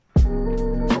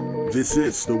This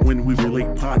is the When We Relate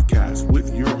podcast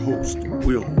with your host,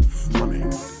 Will Fleming.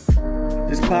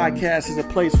 This podcast is a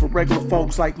place for regular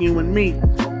folks like you and me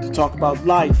to talk about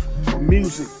life,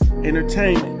 music,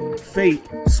 entertainment, faith,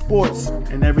 sports,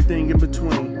 and everything in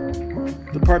between.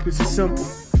 The purpose is simple: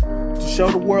 to show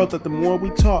the world that the more we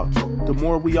talk, the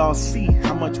more we all see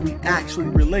how much we actually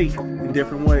relate in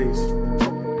different ways.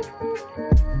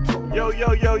 Yo.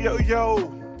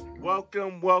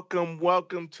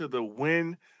 Welcome to the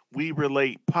When We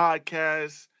Relate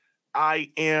podcast.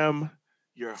 I am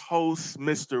your host,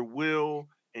 Mr. Will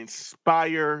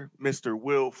Inspire, Mr.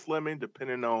 Will Fleming,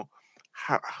 depending on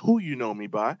who you know me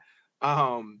by.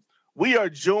 We are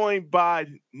joined by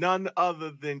none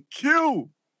other than Q,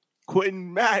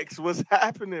 Quentin Max. What's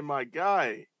happening, my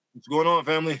guy? What's going on,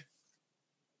 family?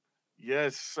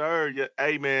 Yes, sir. Yeah,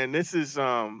 hey, man, this is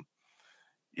y'all.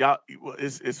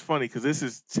 It's funny because this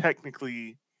is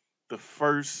technically the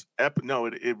first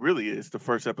it really is the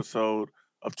first episode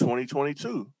of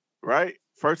 2022, right?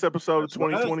 First episode of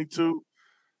 2022.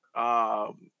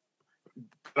 I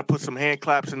put some hand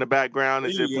claps in the background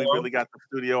as if we really got the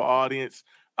studio audience.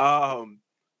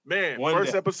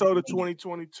 First episode of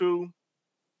 2022.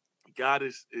 God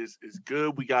is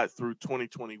good. We got through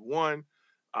 2021.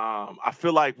 I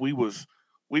feel like we was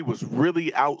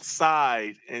really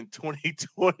outside in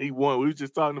 2021. We was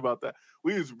just talking about that.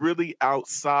 We was really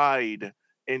outside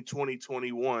in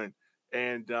 2021,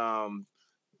 and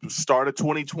start of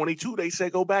 2022, they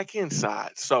say go back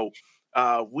inside. So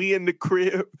we in the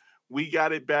crib, we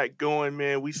got it back going,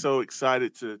 man. We so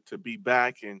excited to be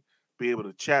back and be able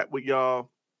to chat with y'all.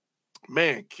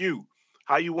 Man, Q,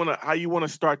 how you wanna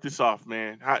start this off,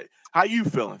 man? How you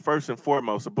feeling first and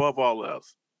foremost, above all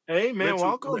else? Hey, man,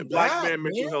 welcome back. Black man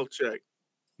mental health check.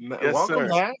 Yes, welcome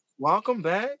back. Welcome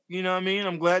back. You know what I mean?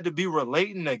 I'm glad to be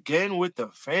relating again with the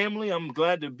family. I'm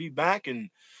glad to be back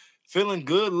and feeling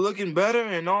good, looking better,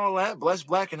 and all that. Blessed,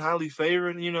 black, and highly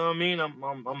favored. You know what I mean?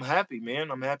 I'm happy,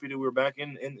 man. I'm happy that we're back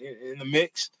in the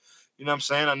mix. You know what I'm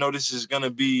saying? I know this is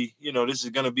gonna be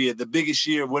the biggest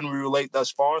year When We Relate thus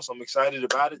far. So I'm excited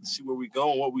about it to see where we go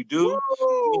and what we do. It's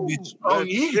gonna be a strong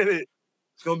year.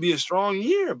 It's gonna be a strong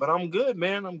year, but I'm good,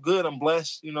 man. I'm good. I'm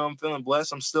blessed. You know, I'm feeling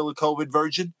blessed. I'm still a COVID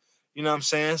virgin. You know what I'm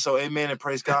saying? So amen and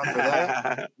praise God for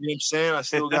that. You know what I'm saying? I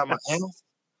still got my health.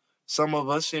 Some of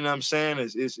us, you know what I'm saying,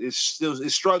 is still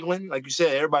struggling. Like you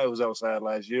said, everybody was outside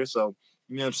last year. So,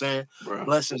 you know what I'm saying? Bro.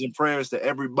 Blessings and prayers to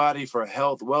everybody for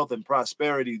health, wealth, and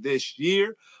prosperity this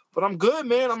year. But I'm good,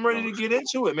 man. I'm ready to get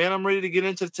into it, man. I'm ready to get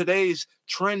into today's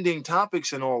trending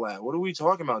topics and all that. What are we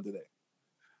talking about today?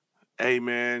 Hey,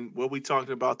 man, what we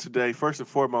talking about today, first and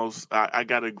foremost, I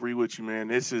got to agree with you, man.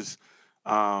 This is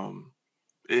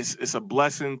it's a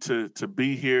blessing to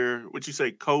be here. What you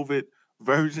say, COVID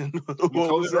version? What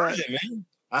was that? Version, man.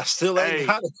 I still ain't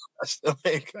got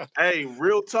it. Hey,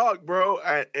 real talk, bro.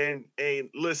 And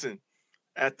listen,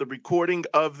 at the recording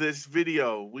of this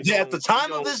video, at the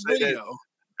time of this video,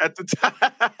 at the time,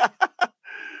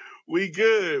 we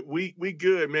good. We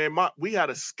good, man. We had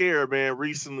a scare, man,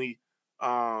 recently.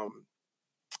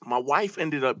 My wife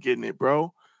ended up getting it,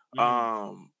 bro.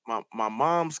 My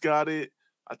mom's got it.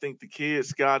 I think the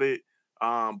kids got it.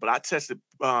 But I tested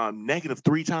negative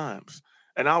 3 times.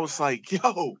 And I was like,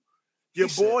 yo, your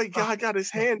boy got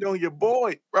his hand on your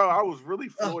boy. Bro, I was really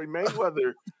Floyd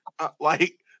Mayweather,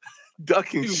 like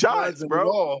ducking shots,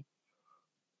 bro.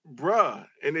 Bruh.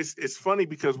 And it's funny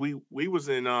because we was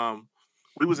in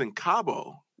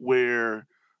Cabo where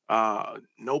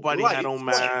nobody had on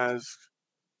masks.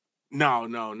 No,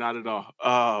 not at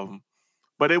all.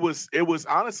 But it was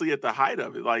honestly at the height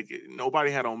of it. Like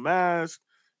nobody had on masks.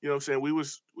 You know what I'm saying? We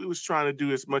was trying to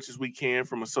do as much as we can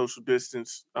from a social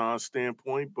distance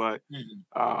standpoint. But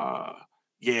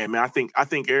yeah, man, I think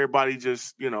everybody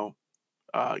just,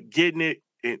 getting it.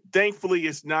 And thankfully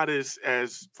it's not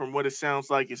as from what it sounds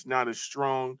like, it's not as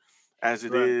strong as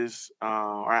it is,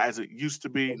 or as it used to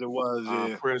be. As it was,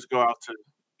 yeah. Prayers go out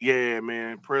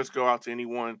to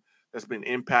anyone that's been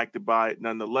impacted by it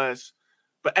nonetheless.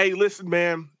 But hey, listen,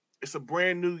 man, it's a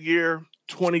brand new year,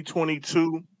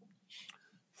 2022.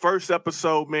 First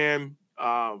episode, man.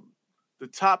 The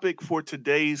topic for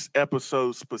today's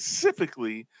episode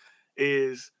specifically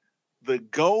is the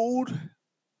gold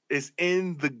is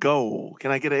in the goal.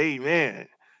 Can I get an amen?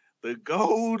 The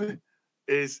gold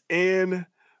is in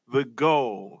the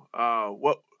goal.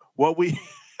 What we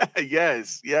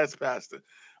yes, Pastor.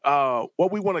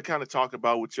 What we want to kind of talk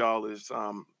about with y'all is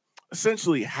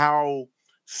essentially how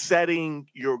setting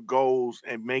your goals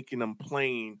and making them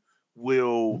plain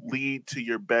will lead to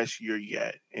your best year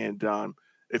yet. And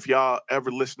if y'all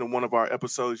ever listen to one of our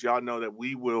episodes, y'all know that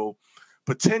we will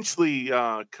potentially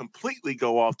completely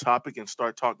go off topic and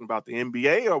start talking about the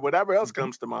NBA or whatever else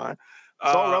comes to mind.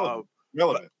 It's all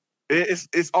relevant.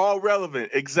 It's all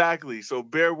relevant, exactly. So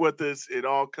bear with us. It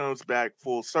all comes back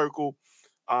full circle.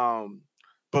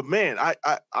 But man,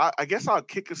 I guess I'll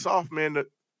kick us off, man.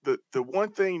 The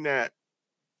one thing that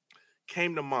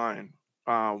came to mind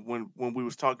when we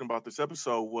was talking about this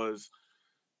episode was,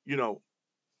 you know,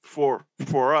 for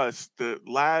us, the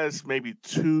last maybe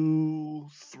 2 or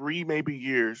 3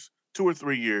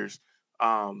 years,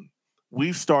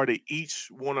 we've started each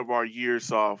one of our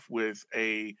years off with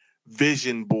a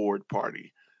vision board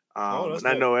party. And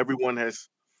I know everyone has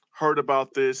heard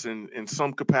about this in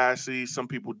some capacity. Some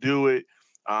people do it.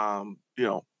 Some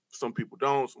people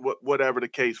don't. Whatever the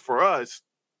case, for us,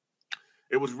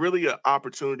 it was really an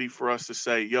opportunity for us to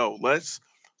say, "Yo, let's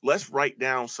write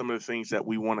down some of the things that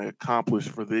we want to accomplish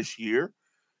for this year,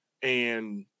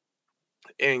 and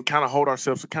kind of hold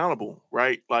ourselves accountable."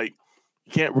 Right? Like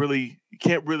you can't really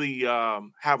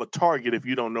have a target if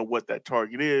you don't know what that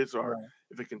target is, or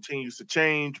if it continues to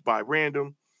change by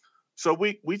random. So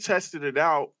we tested it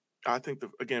out. I think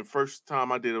first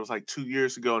time I did it was like 2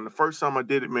 years ago, and the first time I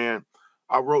did it, man,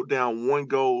 I wrote down one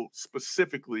goal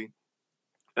specifically,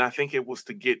 and I think it was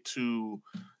to get to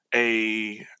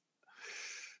a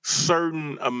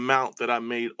certain amount that I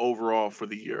made overall for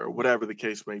the year, or whatever the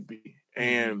case may be.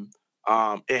 And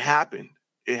it happened.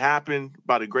 It happened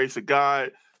by the grace of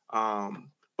God.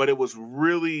 But it was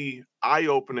really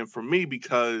eye-opening for me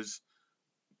because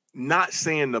not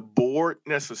saying the board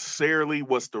necessarily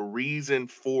was the reason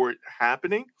for it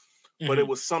happening, but it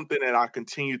was something that I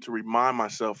continued to remind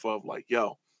myself of, like,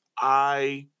 yo,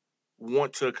 I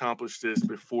want to accomplish this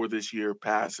before this year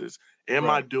passes. Am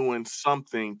I doing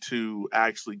something to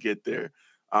actually get there?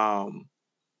 I'm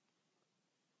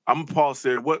gonna pause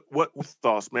there. What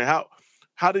thoughts, man?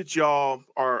 How did y'all,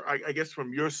 or I guess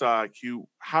from your side, Q,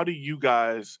 how do you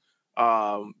guys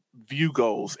view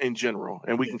goals in general?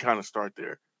 And we can kind of start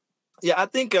there. Yeah, I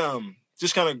think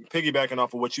just kind of piggybacking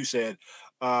off of what you said,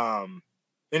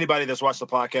 anybody that's watched the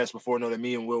podcast before know that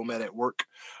me and Will met at work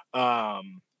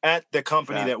at the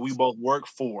company that we both work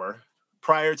for.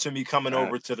 Prior to me coming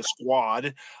over to the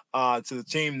squad, to the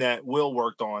team that Will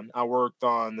worked on, I worked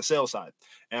on the sales side.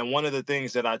 And one of the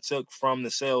things that I took from the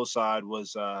sales side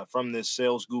was from this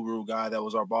sales guru guy that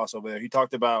was our boss over there. He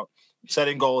talked about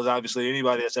setting goals. Obviously,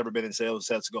 anybody that's ever been in sales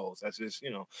sets goals. That's just,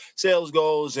 sales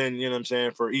goals and, what I'm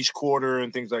saying, for each quarter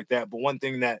and things like that. But one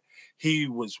thing that he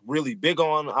was really big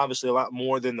on, obviously a lot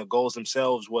more than the goals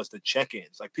themselves, was the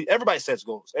check-ins. Like, everybody sets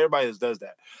goals. Everybody does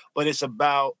that. But it's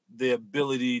about the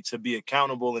ability to be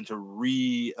accountable and to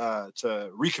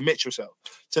recommit yourself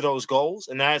to those goals.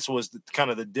 And that was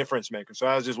kind of the difference maker. So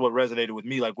that's just what resonated with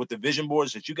me. Like with the vision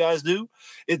boards that you guys do,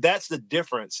 that's the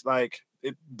difference. Like,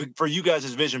 for you guys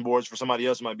as vision boards, for somebody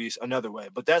else it might be another way.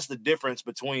 But that's the difference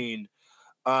between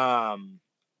a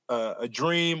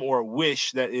dream or a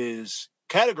wish that is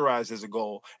categorized as a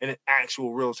goal and an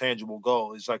actual real tangible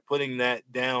goal. It's like putting that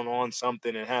down on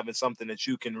something and having something that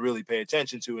you can really pay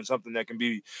attention to, and something that can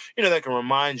be, that can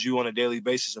remind you on a daily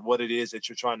basis of what it is that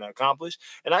you're trying to accomplish.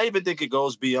 And I even think it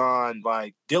goes beyond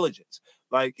like diligence.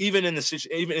 Like even in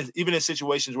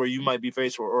situations where you might be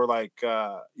faced or like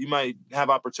you might have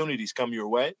opportunities come your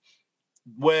way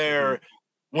where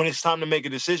when it's time to make a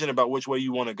decision about which way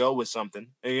you want to go with something,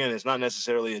 again, it's not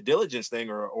necessarily a diligence thing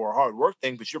or a hard work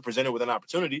thing, but you're presented with an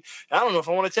opportunity. I don't know if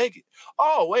I want to take it.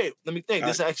 Oh, wait, let me think.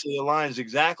 This actually aligns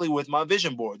exactly with my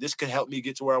vision board. This could help me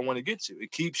get to where I want to get to.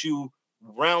 It keeps you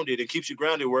rounded and keeps you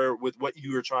grounded with what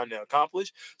you are trying to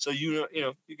accomplish. So you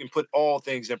can put all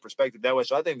things in perspective that way.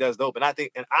 So I think that's dope. And I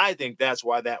think that's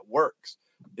why that works,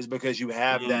 is because you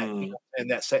have that and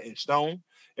that set in stone.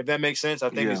 If that makes sense, I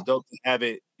think it's dope to have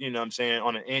it,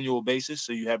 on an annual basis.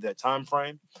 So you have that time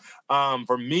frame.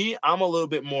 For me, I'm a little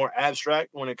bit more abstract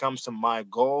when it comes to my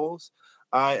goals.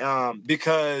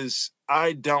 Because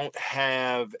I don't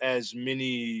have as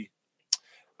many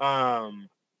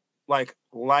like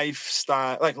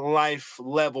lifestyle, like life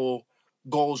level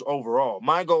goals overall.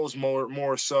 My goals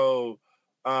more so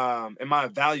and my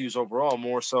values overall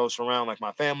more so surround like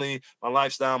my family, my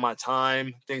lifestyle, my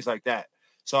time, things like that.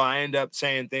 So I end up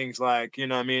saying things like,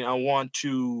 I want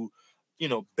to,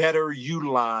 better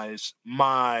utilize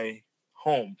my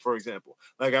home, for example.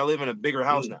 Like I live in a bigger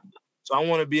house now. So I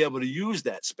want to be able to use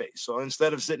that space. So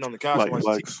instead of sitting on the couch, you know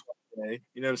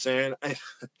what I'm saying?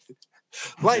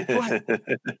 Light Flex.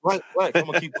 Light Flex. I'm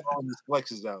going to keep calling these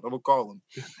flexes out. I'm going to call them.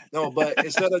 No, but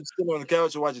instead of just sitting on the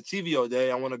couch and watching TV all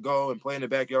day, I want to go and play in the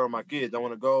backyard with my kids. I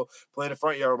want to go play in the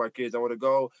front yard with my kids. I want to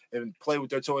go and play with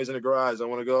their toys in the garage. I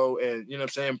want to go and, you know what I'm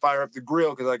saying, fire up the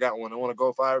grill because I got one. I want to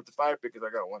go fire up the fire pit because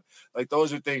I got one. Like,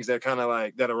 those are things that kind of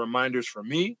like, that are reminders for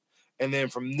me. And then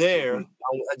from there,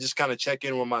 I just kind of check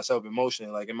in with myself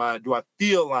emotionally. Like, do I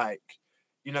feel like,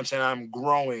 you know what I'm saying, I'm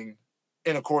growing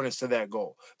in accordance to that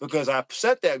goal? Because I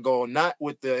set that goal not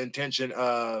with the intention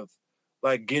of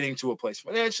like getting to a place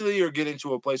financially or getting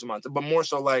to a place of mindset, but more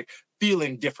so like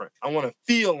feeling different. I want to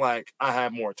feel like I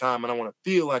have more time and I want to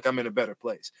feel like I'm in a better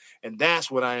place. And that's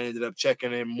what I ended up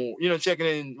checking in more, checking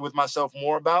in with myself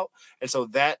more about. And so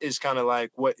that is kind of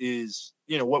like what is,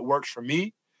 what works for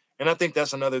me. And I think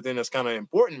that's another thing that's kind of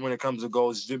important when it comes to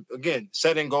goals. Again,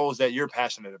 setting goals that you're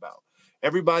passionate about.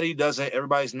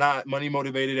 Everybody's not money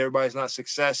motivated. Everybody's not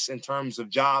success in terms of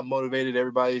job motivated.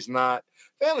 Everybody's not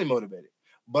family motivated.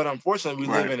 But unfortunately,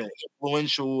 we live in an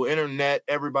influential internet,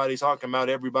 everybody's talking about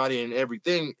everybody and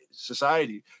everything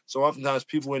society. So oftentimes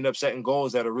people end up setting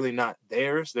goals that are really not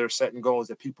theirs. They're setting goals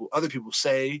that other people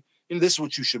say, this is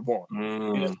what you should want.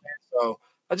 So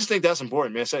I just think that's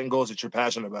important, man. Setting goals that you're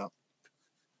passionate about.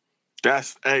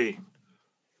 That's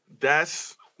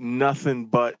nothing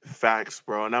but facts,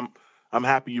 bro. And I'm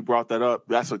happy you brought that up.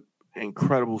 That's an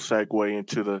incredible segue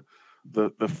into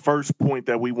the first point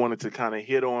that we wanted to kind of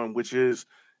hit on, which is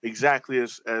exactly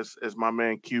as my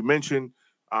man Q mentioned.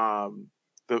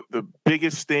 The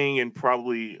biggest thing, in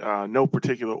probably no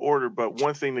particular order, but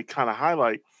one thing to kind of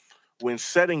highlight when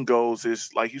setting goals is,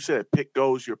 like you said, pick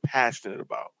goals you're passionate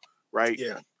about, right?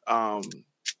 Yeah.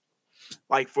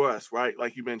 Like for us, right?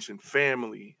 Like you mentioned,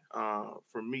 family.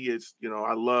 For me, it's,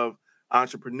 I love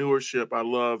entrepreneurship. I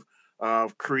love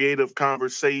creative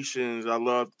conversations. I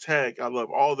love tech. I love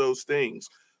all those things.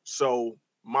 So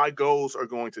my goals are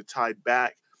going to tie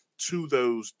back to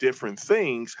those different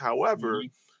things. However,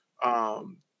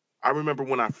 I remember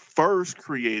when I first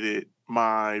created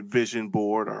my vision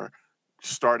board or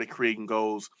started creating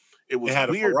goals, it was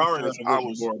weird because I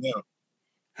was. Board, yeah.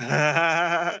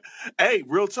 Hey,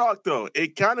 real talk though.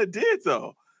 It kind of did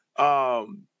though.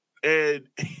 And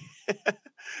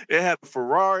it had a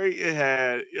Ferrari, it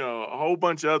had, a whole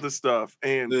bunch of other stuff.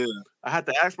 And I had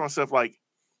to ask myself, like,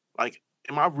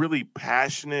 am I really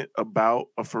passionate about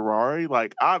a Ferrari?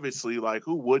 Like, obviously, like,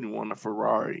 who wouldn't want a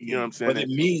Ferrari? You know what I'm saying? But it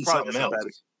means something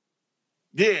else.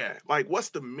 Yeah. Like, what's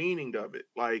the meaning of it?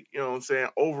 Like, you know what I'm saying?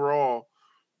 Overall,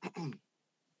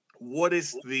 what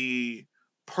is the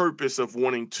purpose of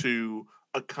wanting to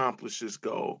accomplish this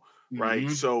goal, right?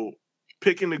 So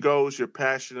picking the goals you're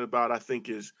passionate about, I think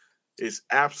is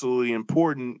absolutely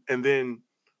important. And then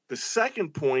the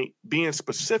second point, being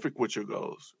specific with your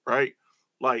goals, right?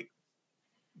 Like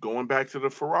going back to the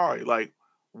Ferrari, like,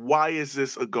 why is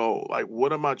this a goal? Like,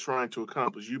 what am I trying to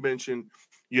accomplish? You mentioned,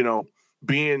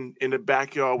 being in the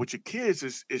backyard with your kids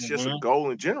is just a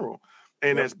goal in general.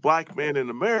 And as Black men in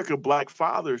America, Black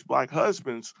fathers, Black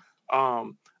husbands,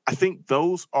 I think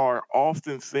those are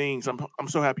often things. I'm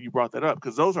so happy you brought that up,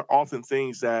 because those are often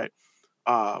things that,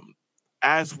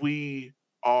 as we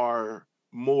are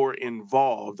more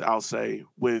involved, I'll say,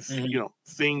 with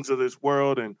things of this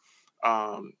world and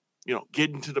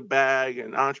getting to the bag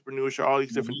and entrepreneurship, all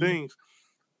these different things.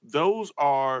 Those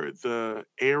are the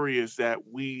areas that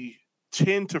we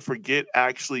tend to forget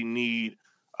actually need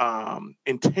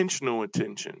intentional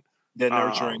attention. That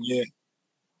nurturing,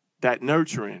 that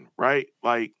nurturing, right?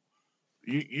 Like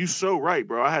you so right,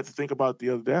 bro. I had to think about it the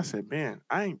other day. I said, man,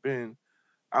 I ain't been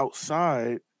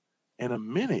outside in a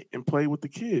minute and play with the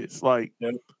kids. Like,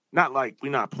 not like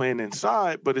we're not playing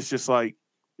inside, but it's just like,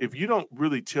 if you don't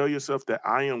really tell yourself that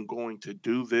I am going to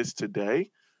do this today,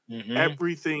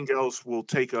 everything else will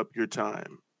take up your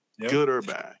time, good or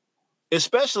bad.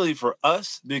 Especially for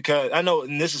us, because I know,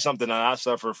 and this is something that I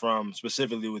suffer from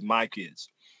specifically with my kids.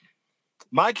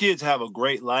 My kids have a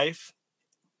great life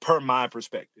per my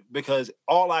perspective, because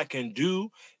all I can do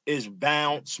is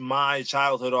bounce my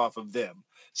childhood off of them.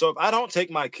 So if I don't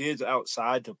take my kids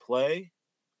outside to play,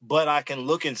 but I can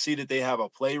look and see that they have a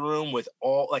playroom with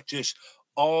all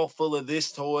full of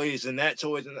this toys and that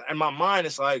toys, and my mind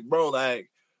is like, bro,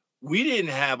 like, we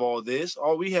didn't have all this.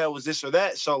 All we had was this or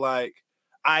that. So like,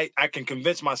 I can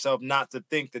convince myself not to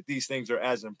think that these things are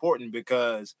as important,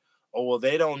 because,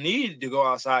 they don't need to go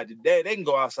outside today. They can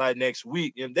go outside next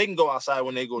week. And they can go outside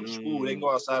when they go to school. They can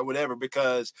go outside, whatever,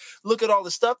 because look at all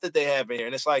the stuff that they have in here.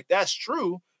 And it's like, that's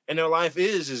true. and their life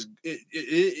it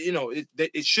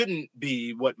shouldn't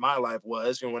be what my life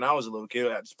was. And when I was a little kid,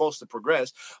 I was supposed to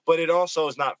progress, but it also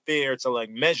is not fair to like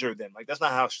measure them. Like that's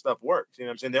not how stuff works. You know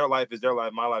what I'm saying? Their life is their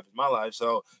life. My life is my life.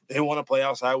 So they want to play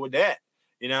outside with that.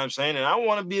 You know what I'm saying? And I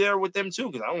want to be there with them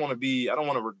too, because I don't want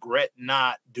to regret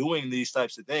not doing these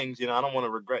types of things. You know, I don't want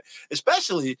to regret,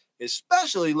 especially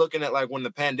looking at like when the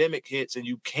pandemic hits and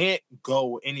you can't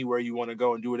go anywhere you want to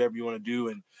go and do whatever you want to do,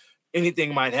 and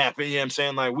anything might happen. You know what I'm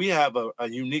saying? Like we have a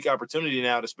unique opportunity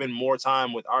now to spend more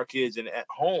time with our kids and at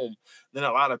home than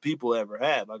a lot of people ever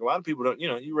had. Like a lot of people don't,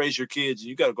 you raise your kids and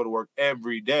you got to go to work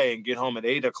every day and get home at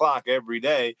 8:00 every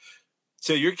day.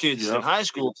 So your kids in high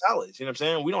school, college, you know what I'm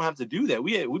saying? We don't have to do that.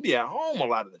 We be at home a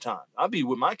lot of the time. I'll be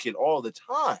with my kid all the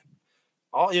time.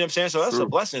 You know what I'm saying? So that's a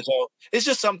blessing. So it's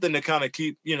just something to kind of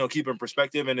keep in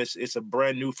perspective. And it's a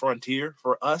brand new frontier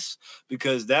for us,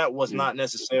 because that was not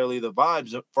necessarily the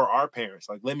vibes for our parents.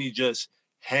 Like, let me just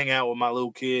hang out with my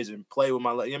little kids and play with you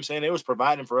know what I'm saying? It was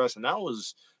providing for us, and that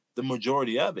was the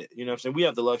majority of it. You know what I'm saying? We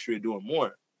have the luxury of doing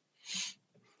more.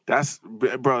 That's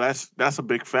a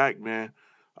big fact, man.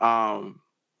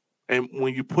 And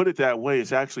when you put it that way,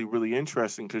 it's actually really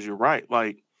interesting, because you're right.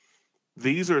 Like,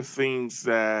 these are things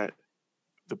that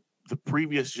the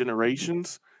previous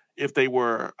generations, if they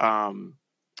were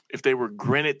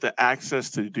granted the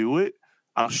access to do it,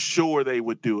 I'm sure they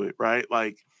would do it, right?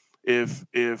 Like, if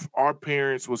our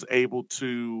parents was able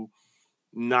to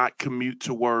not commute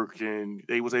to work and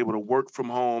they was able to work from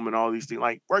home and all these things,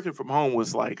 like working from home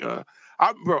was like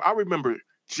I remember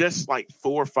just like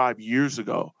 4 or 5 years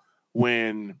ago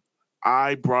when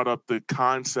I brought up the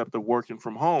concept of working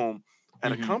from home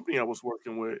at a company I was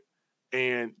working with,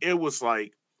 and it was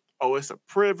like, oh, it's a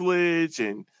privilege,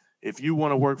 and if you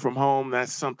want to work from home,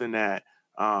 that's something that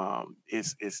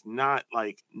it's not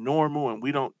like normal, and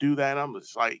we don't do that. I'm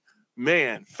just like,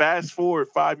 man, fast forward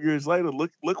 5 years later,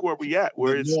 look where we at,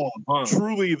 where it's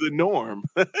truly the norm,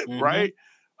 right?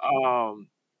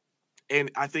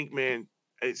 And I think, man,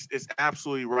 it's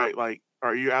absolutely right. Like,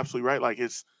 are you absolutely right? Like,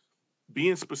 it's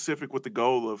being specific with the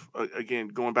goal of, again,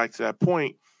 going back to that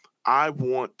point, I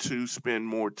want to spend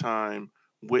more time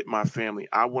with my family.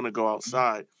 I want to go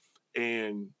outside.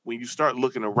 And when you start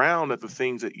looking around at the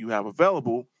things that you have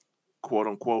available, quote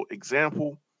unquote,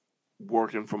 example,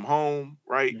 working from home,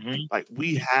 right? Like,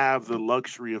 we have the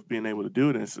luxury of being able to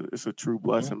do this. It's a true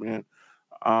blessing, man.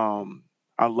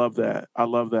 I love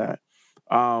that.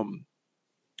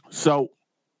 So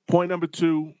point number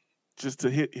 2, just to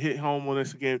hit home on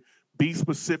this again, be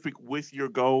specific with your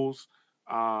goals.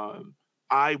 I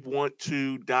want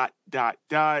to ...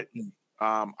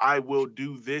 I will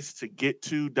do this to get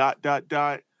to ...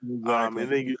 Exactly.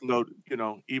 And then you can go,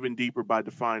 even deeper by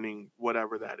defining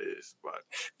whatever that is. But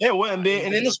yeah, well, and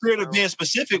in the spirit of being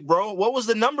specific, bro, what was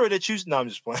the number that you? No, I'm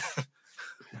just playing.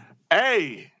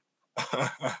 Hey,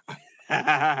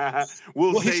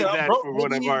 we'll save that for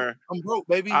one of our. I'm broke,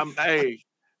 baby. Hey,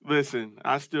 listen,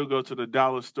 I still go to the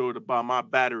dollar store to buy my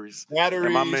batteries.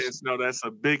 And my man know that's a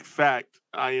big fact.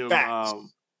 I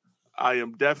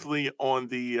am definitely on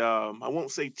the I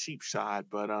won't say cheap side,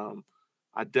 but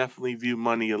I definitely view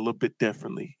money a little bit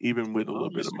differently, even with a little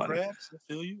bit of money. Krabs, I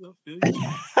feel you. He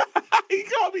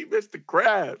called me Mr.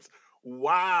 Krabs.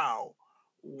 Wow,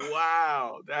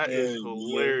 that is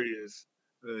hilarious.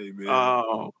 Hey,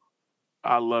 man.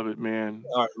 I love it, man.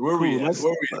 All right, where we at?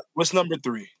 What's number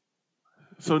 3?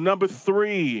 So number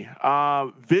 3,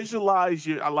 visualize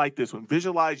I like this one.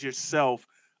 Visualize yourself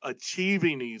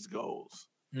achieving these goals.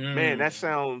 Man, that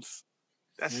sounds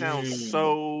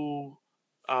so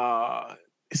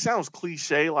it sounds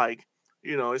cliche, like,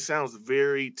 it sounds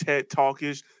very TED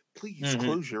Talkish. Please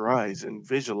close your eyes and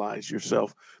visualize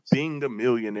yourself being the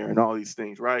millionaire and all these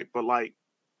things, right? But like,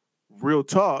 real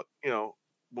talk,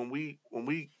 when we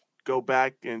go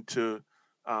back into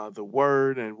the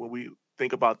word, and when we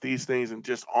think about these things and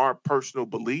just our personal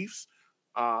beliefs,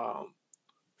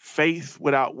 faith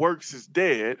without works is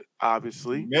dead,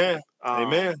 obviously.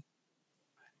 Amen.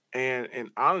 And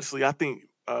honestly, I think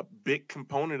a big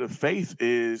component of faith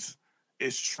is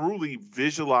truly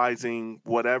visualizing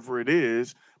whatever it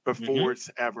is before it's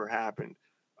ever happened.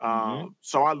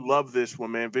 So I love this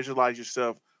one, man. Visualize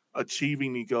yourself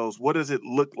achieving these goals. What does it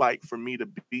look like for me to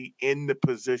be in the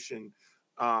position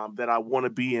that I want to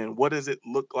be in? What does it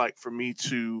look like for me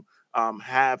to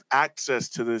have access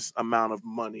to this amount of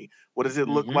money? What does it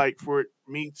look like for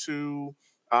me to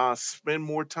spend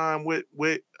more time with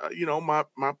my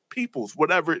peoples,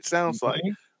 whatever it sounds like?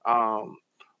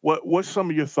 What's some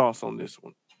of your thoughts on this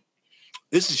one?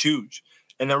 This is huge.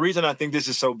 And the reason I think this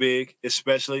is so big,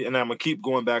 especially, and I'm gonna keep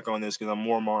going back on this because I'm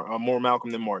more Malcolm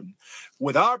than Martin.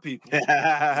 With our people,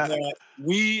 that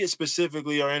we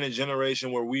specifically are in a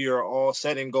generation where we are all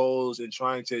setting goals and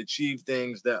trying to achieve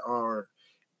things that are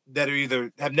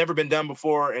either have never been done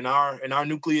before in our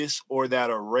nucleus, or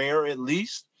that are rare at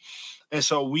least. And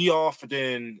so we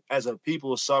often, as a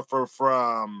people, suffer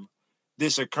from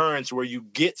this occurrence where you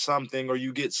get something or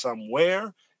you get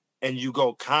somewhere and you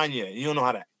go Kanye. You don't know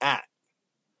how to act.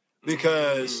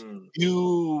 Because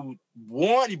you've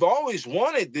always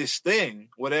wanted this thing,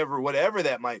 whatever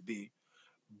that might be,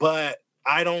 but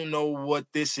I don't know what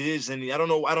this is, and I don't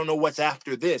know what's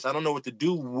after this. I don't know what to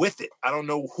do with it. I don't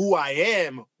know who I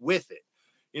am with it.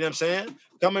 You know what I'm saying?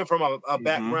 Coming from a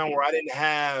background where I didn't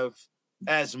have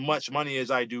as much money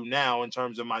as I do now in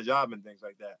terms of my job and things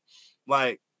like that.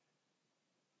 Like,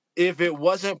 if it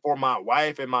wasn't for my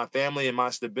wife and my family and my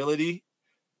stability,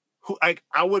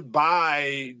 I would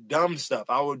buy dumb stuff.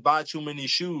 I would buy too many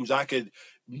shoes. I could,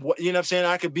 you know what I'm saying?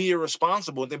 I could be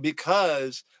irresponsible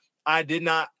because I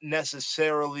didn't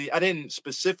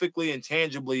specifically and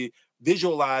tangibly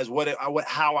visualize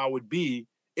how I would be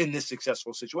in this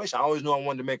successful situation. I always knew I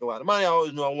wanted to make a lot of money. I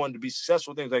always knew I wanted to be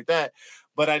successful, things like that.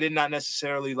 But I did not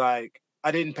necessarily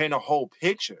I didn't paint a whole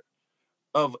picture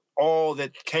of all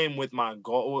that came with my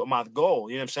goal, you know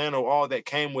what I'm saying? Or all that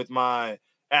came with my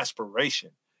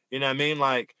aspiration. You know what I mean?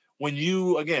 Like, when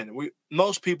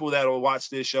most people that will watch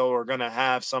this show are going to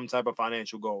have some type of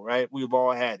financial goal, right? We've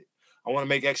all had it. I want to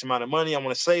make X amount of money. I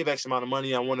want to save X amount of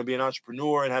money. I want to be an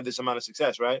entrepreneur and have this amount of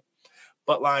success, right?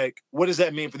 But what does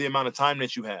that mean for the amount of time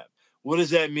that you have? What does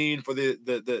that mean for the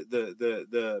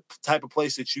type of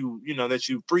place that that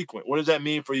you frequent? What does that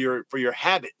mean for your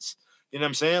habits? You know what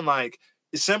I'm saying? Like,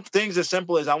 it's things as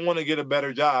simple as I want to get a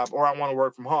better job, or I want to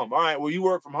work from home. All right, well, you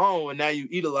work from home and now you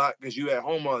eat a lot because you at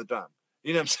home all the time.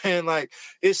 You know what I'm saying? Like,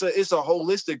 it's a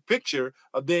holistic picture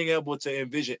of being able to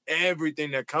envision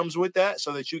everything that comes with that,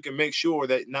 so that you can make sure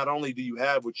that not only do you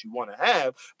have what you want to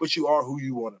have, but you are who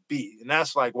you want to be. And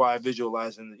that's why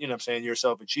visualizing, you know what I'm saying,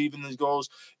 yourself achieving these goals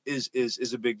is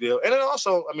a big deal. And it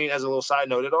also, I mean, as a little side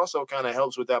note, it also kind of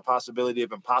helps with that possibility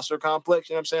of imposter complex.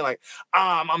 You know what I'm saying? Like,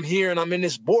 I'm here and I'm in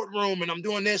this boardroom and I'm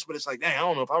doing this, but it's like, dang, I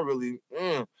don't know if I really,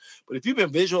 But if you've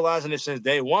been visualizing it since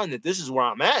day one, that this is where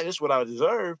I'm at, this is what I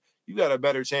deserve, you got a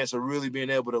better chance of really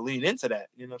being able to lean into that.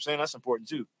 You know what I'm saying? That's important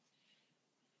too.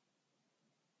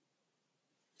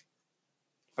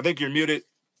 I think you're muted.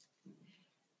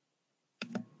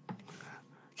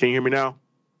 Can you hear me now?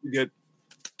 You good?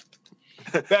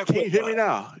 Can you hear me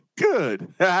now?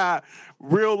 Good.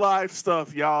 Real life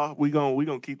stuff, y'all. We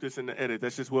gonna keep this in the edit.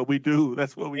 That's just what we do.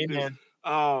 That's what we do.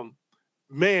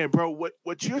 Man, bro,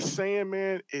 what you're saying,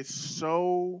 man, is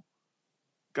so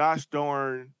gosh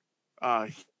darn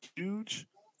huge,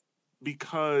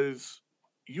 because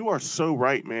you are so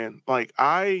right, man. Like,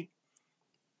 I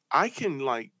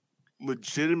can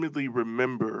legitimately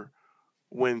remember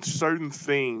when certain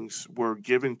things were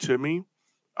given to me.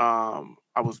 I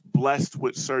was blessed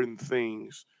with certain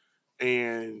things,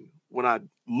 and when I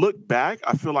look back,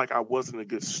 I feel like I wasn't a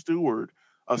good steward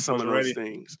of some of those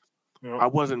things. Yep. I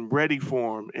wasn't ready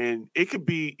for them, and it could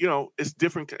be, it's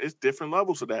different. It's different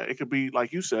levels of that. It could be,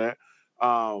 like you said,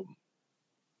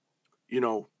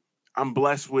 I'm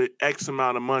blessed with X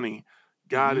amount of money.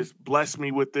 God has blessed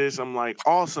me with this. I'm like,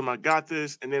 awesome, I got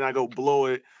this. And then I go blow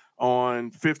it on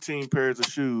 15 pairs of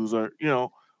shoes,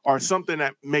 or something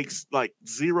that makes like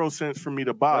 0 sense for me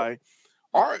to buy.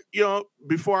 Or,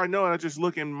 before I know it, I just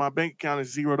look in my bank account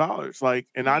is $0. Like,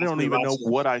 and I don't even know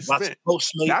what I spent.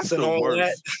 That's the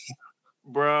worst.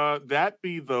 Bruh, that'd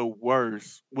be the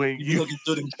worst. When you looking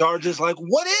through the charges, like,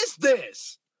 what is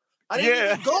this? I didn't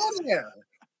even go there.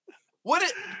 What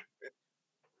it?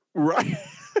 Right,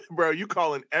 bro. You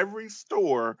calling every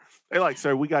store? They like,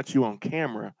 sir, we got you on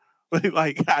camera.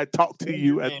 Like, I talked to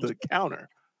you at the counter.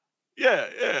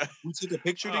 Yeah. We took a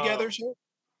picture together, sir.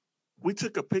 We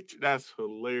took a picture. That's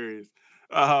hilarious.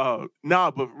 But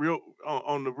real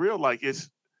on the real, like,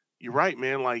 you're right,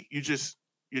 man. Like,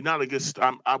 you're not a good.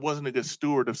 I wasn't a good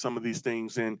steward of some of these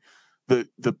things, and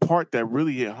the part that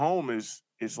really hit home is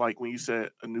like when you said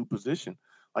a new position.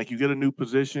 Like, you get a new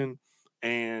position,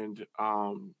 and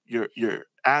you're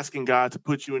asking God to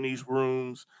put you in these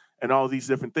rooms and all these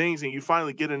different things, and you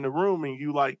finally get in the room and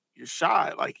you're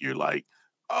shy, like you're like,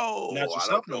 oh, I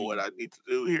don't know what I need to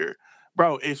do here,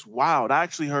 bro. It's wild. I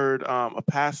actually heard a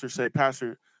pastor say,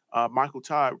 Pastor Michael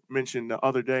Todd mentioned the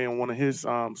other day in one of his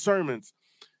sermons.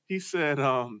 He said,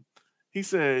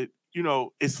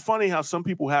 it's funny how some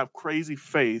people have crazy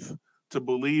faith to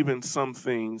believe in some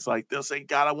things. Like, they'll say,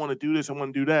 God, I want to do this, I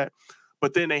want to do that.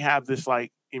 But then they have this,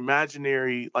 like,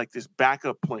 imaginary, like this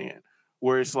backup plan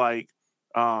where it's like,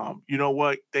 you know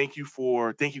what? Thank you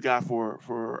God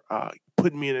for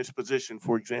putting me in this position,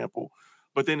 for example.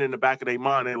 But then in the back of their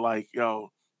mind, they're like,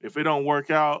 yo, if it don't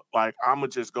work out, like I'm gonna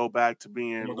just go back to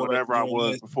being Go back to whatever I doing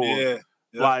was this. before. Yeah.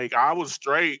 Yep. Like I was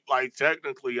straight, like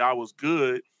technically I was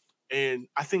good. And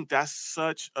I think that's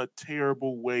such a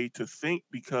terrible way to think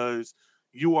because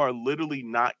you are literally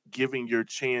not giving your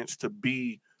chance to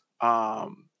be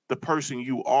the person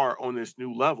you are on this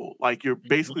new level. Like you're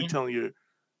basically Mhm. telling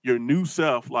your new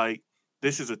self, like,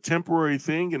 this is a temporary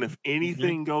thing, and if Mhm.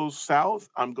 anything goes south,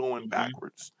 I'm going Mhm.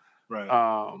 backwards. Right.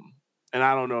 And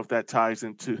I don't know if that ties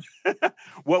into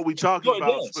what we talking No, it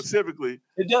about does. specifically.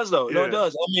 It does though. No, it Yeah.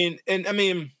 does. I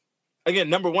mean, again,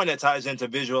 number one, that ties into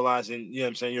visualizing, you know what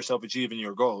I'm saying, yourself achieving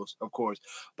your goals, of course.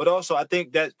 But also I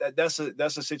think that's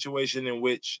a situation in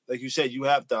which, like you said, you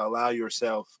have to allow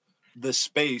yourself the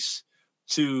space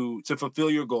to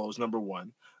fulfill your goals, number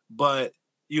one. But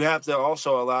you have to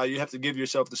also you have to give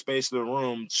yourself the space, the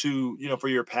room to, for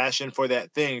your passion for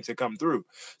that thing to come through.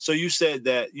 So you said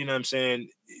that, you know what I'm saying,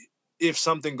 if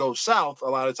something goes south, a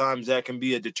lot of times that can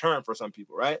be a deterrent for some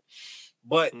people, right?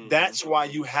 But that's why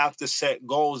you have to set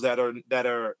goals that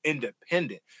are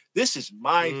independent. This is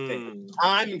my thing.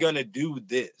 I'm gonna do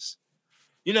this.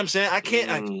 You know what I'm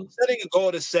saying? Setting a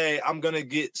goal to say I'm gonna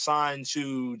get signed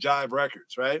to Jive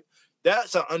Records, right?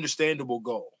 That's an understandable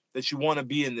goal that you want to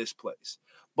be in this place.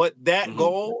 But that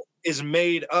goal is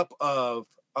made up of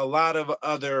a lot of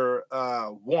other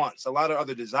wants, a lot of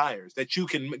other desires that you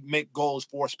can make goals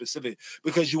for specific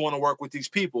because you want to work with these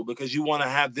people, because you want to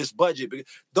have this budget.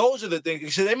 Those are the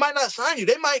things. So they might not sign you.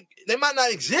 They might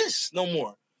not exist no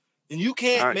more. And you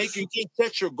can't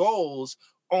set your goals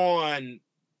on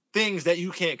things that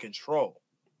you can't control.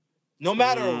 No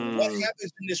matter what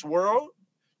happens in this world,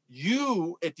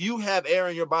 if you have air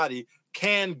in your body,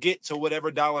 can get to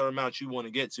whatever dollar amount you want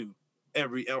to get to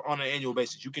on an annual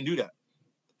basis. You can do that.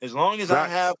 As long as I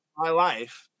have my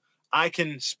life, I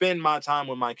can spend my time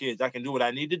with my kids. I can do what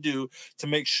I need to do to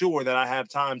make sure that I have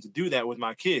time to do that with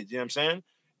my kids. You know what I'm saying?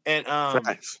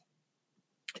 And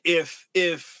if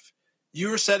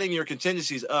you're setting your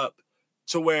contingencies up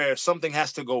to where something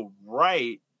has to go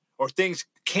right or things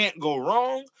can't go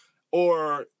wrong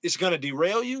or it's going to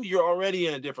derail you, you're already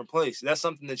in a different place. That's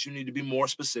something that you need to be more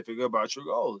specific about your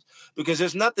goals, because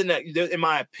there's nothing that, in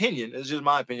my opinion, it's just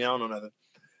my opinion, I don't know nothing.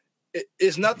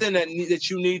 It's nothing that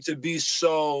you need to be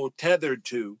so tethered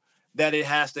to that it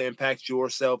has to impact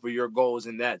yourself or your goals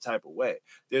in that type of way.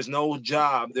 There's no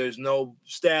job, there's no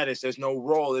status, there's no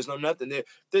role, there's no nothing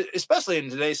there, especially in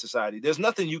today's society. There's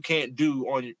nothing you can't do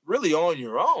on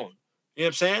your own. You know what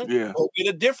I'm saying? Yeah. Or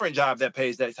get a different job that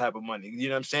pays that type of money. You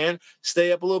know what I'm saying?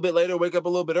 Stay up a little bit later, wake up a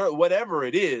little bit early, whatever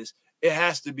it is, it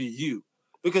has to be you.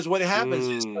 Because what happens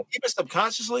is, even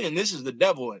subconsciously, and this is the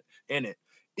devil in it,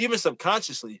 even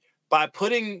subconsciously, by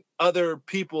putting other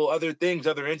people, other things,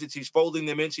 other entities, folding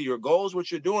them into your goals,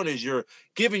 what you're doing is you're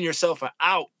giving yourself an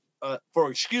out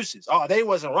for excuses. Oh, they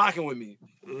wasn't rocking with me.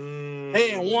 They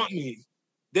didn't want me.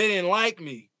 They didn't like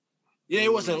me. Yeah, they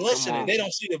wasn't listening. They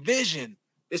don't see the vision.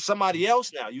 It's somebody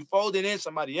else now. You folded in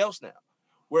somebody else now.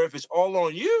 Where if it's all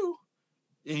on you,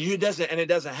 and it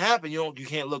doesn't happen, you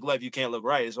can't look left, you can't look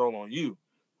right. It's all on you.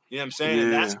 You know what I'm saying?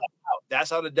 Yeah. And that's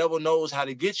how the devil knows how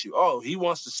to get you. Oh, he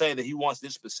wants to say that he wants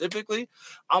this specifically.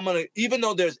 Even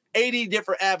though there's 80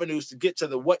 different avenues to get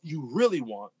to what you really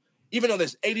want, even though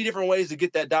there's 80 different ways to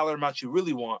get that dollar amount you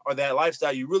really want or that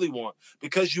lifestyle you really want,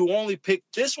 because you only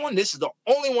picked this one, this is the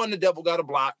only one the devil got to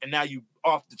block, and now you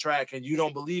off the track and you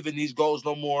don't believe in these goals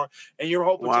no more, and your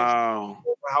whole potential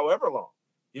for however long.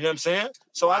 You know what I'm saying?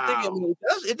 So I think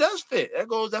it does fit.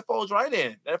 That falls right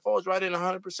in. That falls right in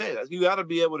 100%. You got to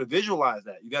be able to visualize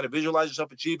that. You got to visualize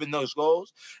yourself achieving those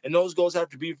goals, and those goals have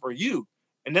to be for you.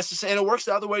 And that's the same. It works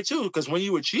the other way too, because when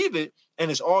you achieve it and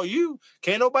it's all you,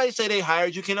 can't nobody say they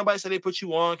hired you. Can't nobody say they put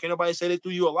you on. Can't nobody say they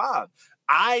threw you alive.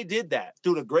 I did that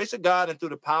through the grace of God and through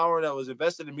the power that was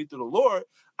invested in me through the Lord.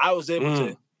 I was able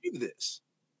to achieve this.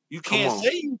 You can't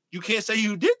say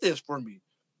you did this for me.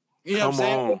 You know what I'm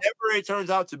saying? Whatever it turns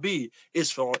out to be,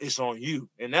 it's on you.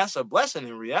 And that's a blessing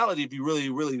in reality if you're really,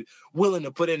 really willing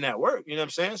to put in that work. You know what I'm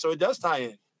saying? So it does tie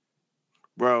in.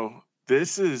 Bro,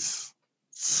 this is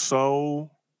so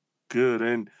good.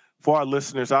 And for our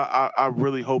listeners, I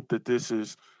really hope that this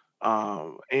is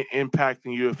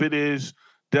impacting you. If it is,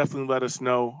 definitely let us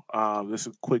know. This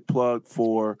is a quick plug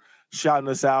for shouting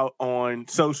us out on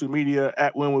social media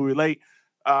at When We Relate.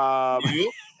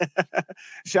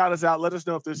 Shout us out. Let us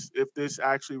know if this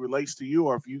actually relates to you,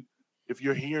 or if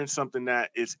you're hearing something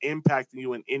that is impacting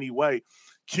you in any way.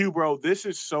 Q, bro, this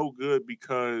is so good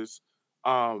because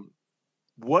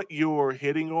What you're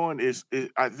hitting on is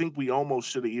I think we almost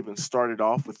should have even started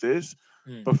off with this.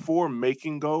 Before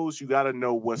making goals, you got to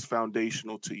know what's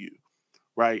foundational to you,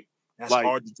 right? That's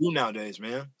hard to do nowadays,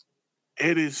 man.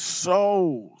 It is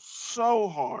so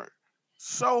hard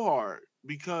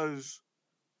because,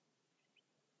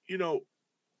 you know,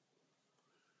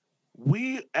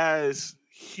 we as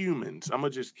humans, I'm gonna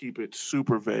just keep it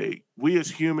super vague. We as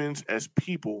humans, as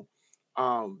people,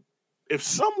 if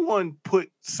someone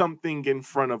put something in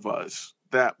front of us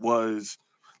that was,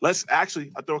 I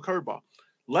throw a curveball.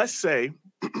 Let's say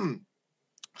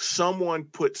someone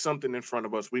put something in front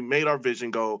of us. We made our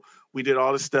vision goal. We did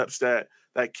all the steps that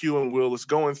Q and Will is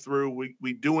going through.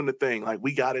 We doing the thing. Like,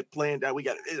 we got it planned out. We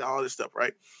got it, all this stuff,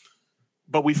 right?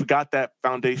 But we forgot that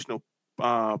foundational,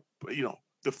 the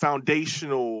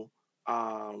foundational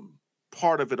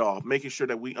part of it all, making sure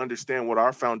that we understand what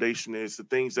our foundation is, the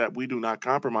things that we do not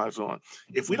compromise on.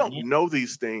 If we don't know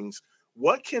these things,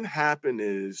 what can happen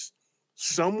is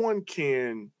someone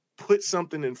can put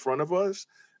something in front of us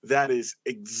that is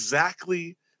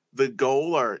exactly the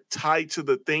goal or tied to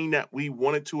the thing that we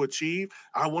wanted to achieve.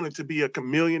 I wanted to be a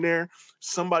millionaire.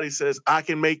 Somebody says, I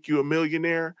can make you a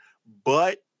millionaire,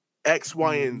 but X,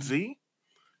 Y, and Z.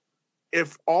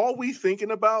 If all we thinking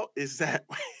about is that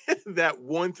that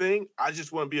one thing, I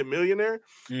just want to be a millionaire,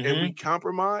 and we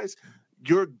compromise,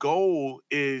 your goal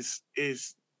is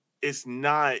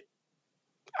not.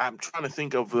 I'm trying to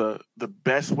think of the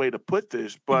best way to put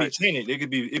this, but it could be tainted.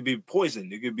 It'd be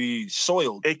poisoned. It could be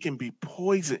soiled. It can be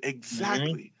poisoned.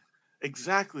 Exactly.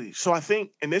 So I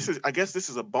think, and I guess this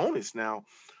is a bonus now.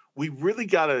 We really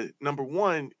gotta, number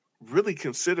one, really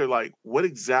consider like what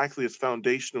exactly is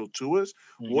foundational to us.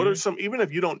 What are some, even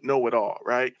if you don't know it all,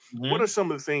 right? What are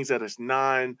some of the things that is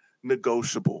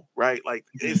non-negotiable, right? Like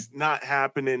it's not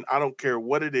happening. I don't care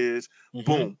what it is.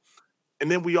 Boom. And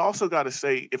then we also got to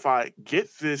say, if I get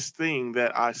this thing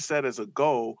that I set as a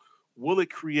goal, will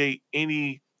it create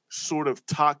any sort of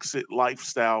toxic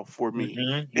lifestyle for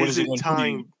me? Is it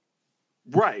time?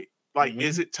 Right. Like,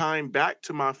 is it time back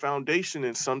to my foundation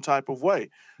in some type of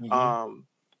way?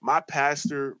 My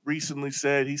pastor recently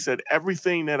said, he said,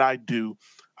 everything that I do,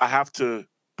 I have to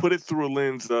put it through a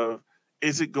lens of,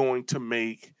 is it going to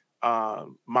make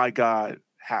my God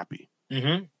happy?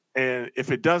 And if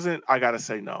it doesn't, I got to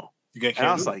say no. And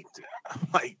I was like,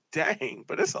 dang,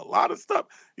 but it's a lot of stuff.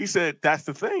 He said, that's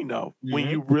the thing, though. When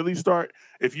you really start,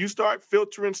 if you start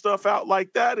filtering stuff out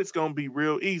like that, it's going to be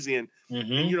real easy. And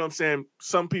you know what I'm saying?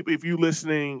 Some people, if you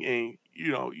listening and,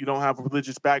 you don't have a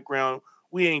religious background,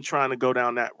 we ain't trying to go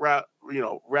down that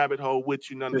rabbit hole with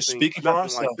you, nothing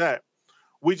like that.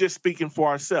 We're just speaking for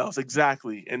ourselves.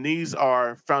 Exactly. And these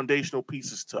are foundational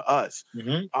pieces to us.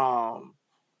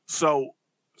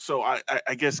 So I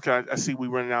guess I see we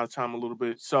running out of time a little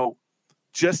bit. So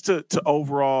just to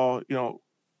overall,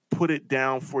 put it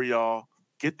down for y'all,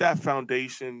 get that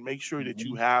foundation, make sure that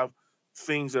you have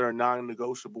things that are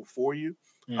non-negotiable for you.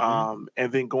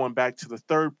 And then going back to the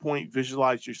third point,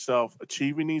 visualize yourself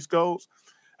achieving these goals.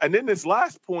 And then this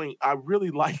last point I really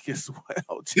like as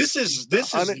well. This is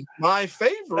my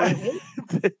favorite.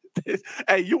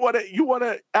 Hey, you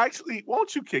wanna actually,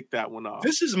 won't you kick that one off?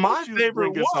 This is my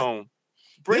favorite. Bring us home.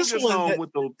 Bring us home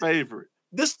with the favorite.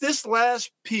 This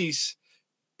last piece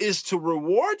is to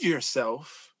reward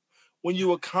yourself when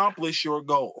you accomplish your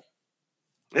goal.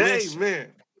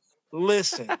 Amen.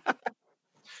 Listen.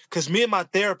 Because me and my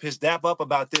therapist dap up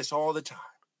about this all the time.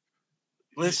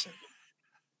 Listen.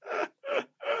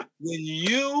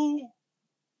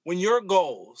 When your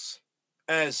goals,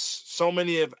 as so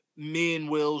many of me and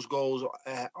Will's goals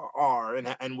are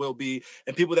and will be,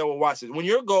 and people that will watch this, when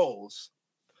your goals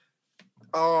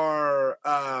are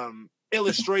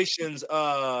illustrations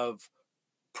of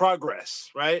progress,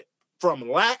 right? From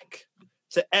lack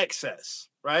to excess,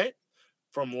 right?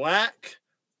 From lack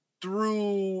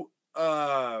through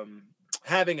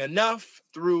having enough,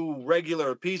 through regular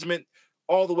appeasement,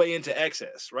 all the way into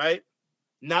excess, right?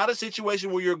 Not a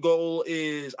situation where your goal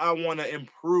is, I want to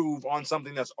improve on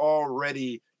something that's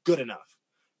already good enough.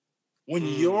 When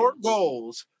your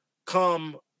goals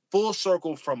come full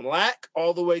circle from lack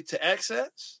all the way to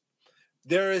excess,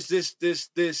 there is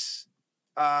this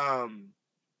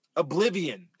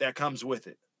oblivion that comes with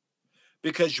it.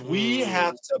 Because we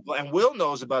have to, and Will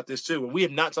knows about this too, and we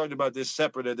have not talked about this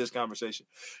separate of this conversation.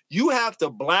 You have to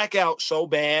black out so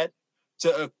bad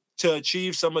to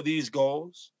achieve some of these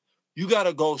goals. You got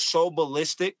to go so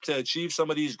ballistic to achieve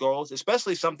some of these goals,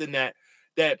 especially something that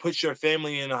that puts your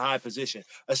family in a high position,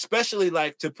 especially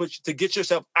like to get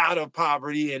yourself out of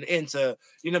poverty and into,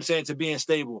 you know what I'm saying, to being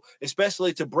stable,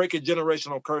 especially to break a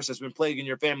generational curse that's been plaguing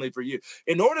your family for years.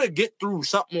 In order to get through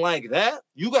something like that,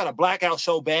 you got to black out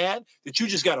so bad that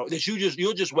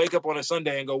you'll just wake up on a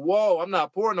Sunday and go, whoa, I'm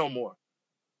not poor no more.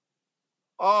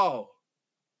 Oh,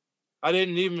 I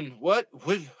didn't even,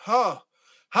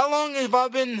 how long have I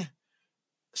been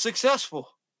successful?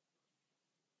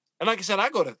 And like I said, I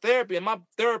go to therapy, and my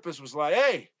therapist was like,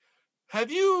 hey,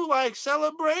 have you like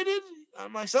celebrated?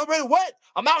 I'm like, celebrated what?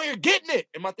 I'm out here getting it.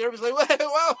 And my therapist was like,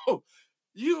 whoa,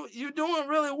 you're doing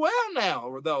really well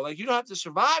now, though. Like, you don't have to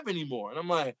survive anymore. And I'm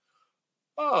like,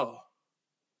 oh,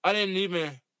 I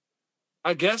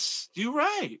guess you're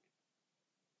right.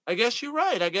 I guess you're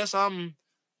right. I guess I'm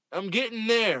getting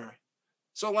there.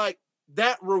 So like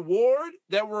that reward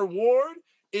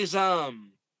is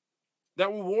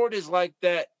like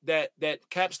that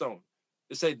capstone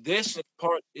to say this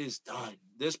part is done.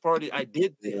 This part, I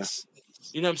did this.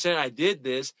 You know what I'm saying? I did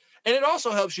this. And it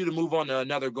also helps you to move on to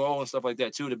another goal and stuff like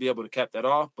that too, to be able to cap that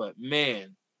off. But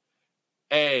man,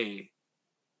 hey,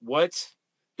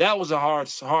 that was a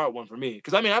hard one for me.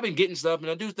 Because I mean, I've been getting stuff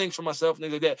and I do things for myself and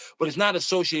things like that, but it's not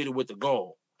associated with the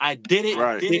goal. I did it.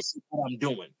 Right. This is what I'm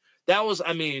doing. That was,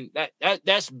 I mean,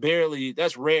 that's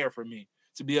rare for me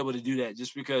to be able to do that,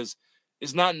 just because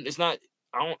it's not,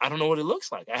 I don't know what it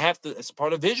looks like. I have to, it's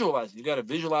part of visualizing. You got to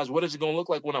visualize what is it going to look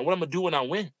like what I'm going to do when I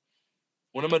win.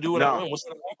 What am I doing when I win? What's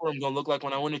the locker room going to look like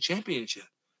when I win a championship?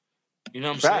 You know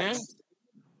what I'm saying?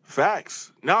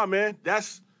 Facts. Nah, man,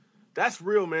 that's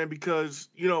real, man, because,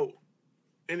 you know,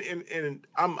 and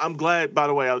I'm glad, by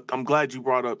the way, I'm glad you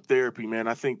brought up therapy, man.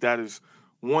 I think that is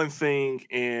one thing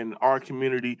in our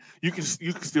community. You can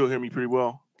still hear me pretty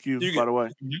well, Q, by the way.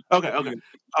 Okay.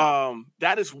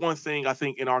 That is one thing I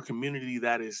think in our community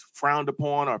that is frowned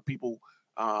upon, or people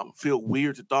feel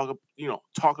weird to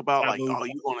talk about, like, oh,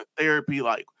 you going to therapy,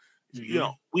 like, you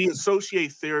know, we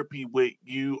associate therapy with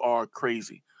you are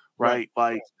crazy, right?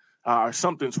 Like,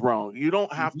 something's wrong. You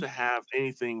don't have to have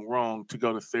anything wrong to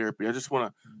go to therapy. I just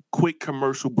want to quick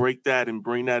commercial break that and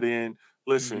bring that in.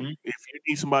 Listen, if you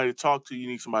need somebody to talk to, you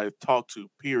need somebody to talk to,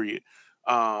 period.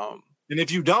 And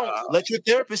if you don't, let your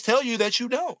therapist tell you that you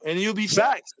don't, and you'll be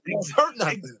facts.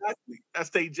 Exactly. That's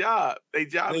their job.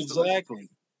 Exactly.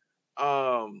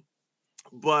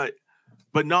 But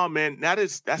no, man,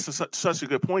 that's such a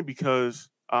good point, because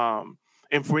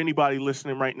and for anybody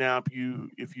listening right now, if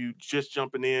you just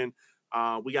jumping in,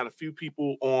 we got a few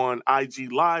people on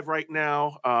IG Live right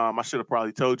now. I should have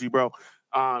probably told you, bro.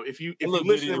 If you're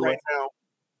listening right now,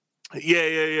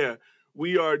 yeah.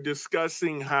 We are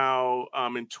discussing how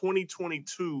in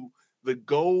 2022 the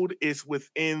gold is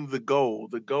within the goal.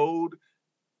 The gold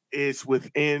is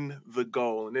within the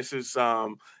goal, and this is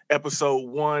episode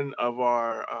 1 of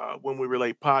our When We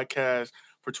Relate podcast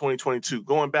for 2022.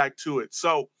 Going back to it,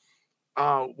 so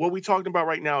what we're talking about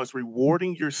right now is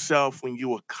rewarding yourself when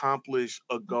you accomplish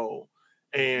a goal,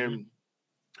 and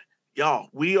y'all,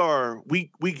 we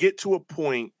get to a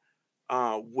point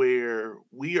where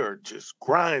we are just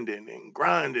grinding.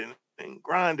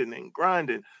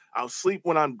 I'll sleep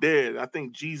when I'm dead. I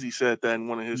think Jeezy said that in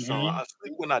one of his songs. I'll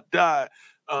sleep when I die.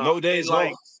 No days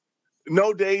off.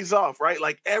 No days off, right?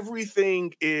 Like,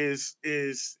 everything is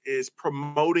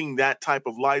promoting that type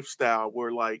of lifestyle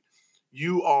where, like,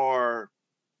 you are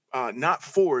not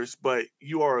forced, but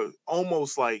you are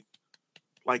almost like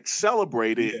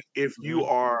celebrated if you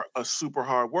are a super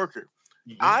hard worker.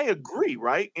 I agree,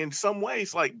 right? In some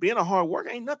ways, like, being a hard worker,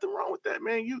 ain't nothing wrong with that,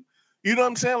 man. You know what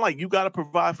I'm saying? Like, you got to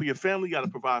provide for your family, you got to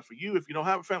provide for you. If you don't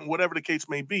have a family, whatever the case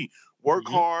may be, work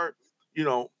hard, you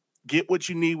know, get what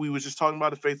you need. We was just talking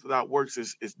about the faith without works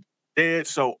is dead.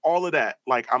 So all of that,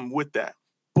 like, I'm with that.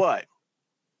 But,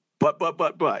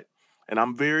 and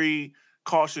I'm very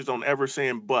cautious on ever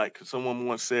saying but, because someone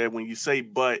once said when you say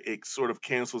but, it sort of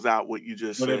cancels out what you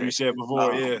just whatever you said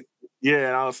before. Yeah,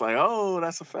 and I was like, oh,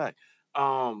 that's a fact.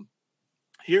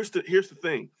 Here's the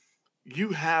thing. You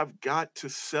have got to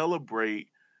celebrate,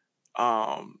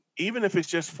 even if it's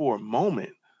just for a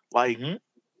moment. Like,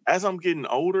 as I'm getting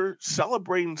older,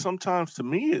 celebrating sometimes to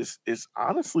me is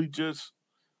honestly just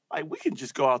like, we can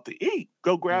just go out to eat,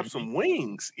 go grab some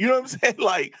wings. You know what I'm saying?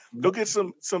 Like, go get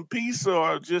some pizza,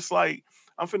 or just like,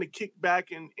 I'm finna kick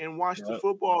back and watch the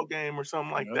football game or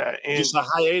something like that. And just a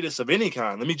hiatus of any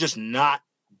kind. Let me just not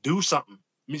do something.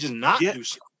 Let me just not do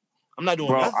something. I'm not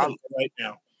doing nothing right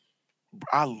now.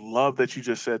 I love that you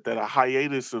just said that, a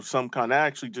hiatus of some kind. That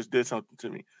actually just did something to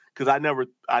me, because I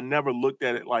never looked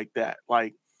at it like that.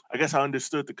 Like, I guess I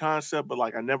understood the concept, but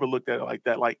like, I never looked at it like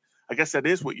that. Like, I guess that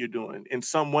is what you're doing. In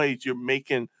some ways, you're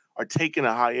making are taking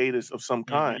a hiatus of some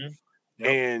kind. Mm-hmm.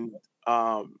 Yep. And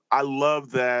I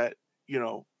love that,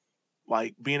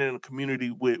 like being in a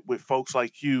community with folks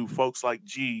like you, folks like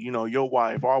G, your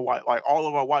wife, our wife, like all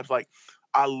of our wives. Like,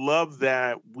 I love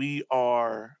that we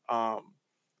are,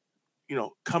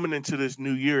 coming into this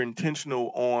new year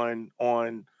intentional on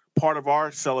part of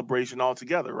our celebration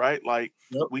altogether, right? Like,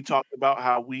 Yep. we talked about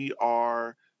how we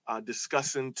are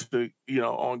discussing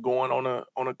on going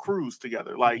on a cruise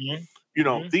together. Like,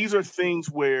 Mm-hmm. these are things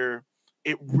where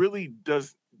it really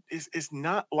does. It's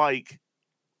not like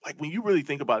when you really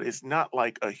think about it, it's not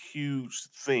like a huge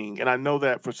thing. And I know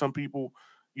that for some people,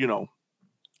 you know,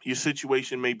 your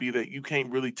situation may be that you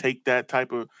can't really take that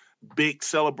type of big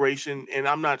celebration. And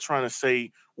I'm not trying to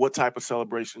say what type of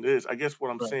celebration it is. I guess what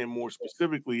I'm Right. saying more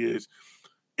specifically is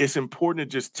it's important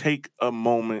to just take a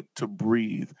moment to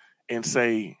breathe and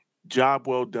say, job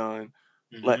well done.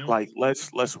 Mm-hmm.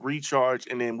 Let's recharge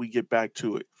and then we get back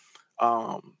to it.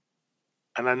 Um,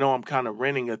 and I know I'm kind of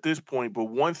ranting at this point, but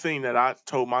one thing that I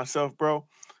told myself, bro,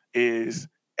 is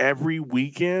every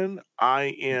weekend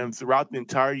I am throughout the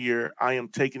entire year, I am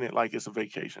taking it like it's a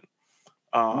vacation.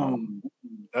 Um,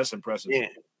 That's impressive. and,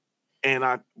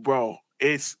 and bro,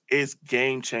 it's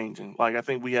game changing. Like, I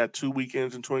think we had 2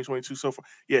 weekends in 2022 so far.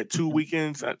 Yeah, 2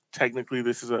 weekends. Technically,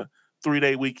 this is a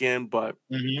 3-day weekend, but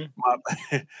Mm-hmm.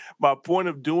 my my point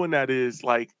of doing that is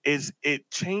like it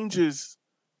changes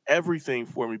everything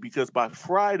for me because by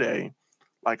Friday,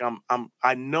 like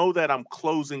I know that I'm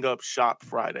closing up shop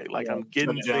Friday. Like, Yeah. I'm Shut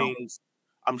getting it down. things,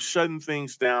 I'm shutting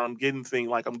things down, I'm getting things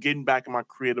like I'm getting back in my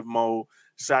creative mode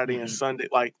Saturday and Mm-hmm. Sunday.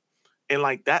 Like, and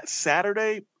like that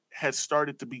Saturday has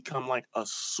started to become like a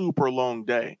super long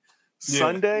day. Yeah.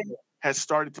 Sunday has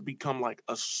started to become like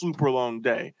a super long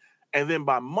day. And then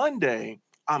by Monday,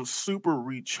 I'm super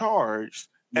recharged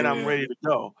and I'm Yeah. ready to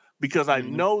go because I Mm-hmm.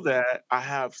 know that I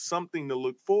have something to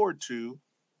look forward to.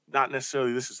 Not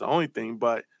necessarily this is the only thing,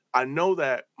 but I know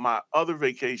that my other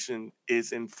vacation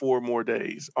is in 4 more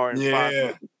days or in 5 more.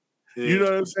 Yeah. You Yeah. know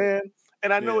what I'm saying?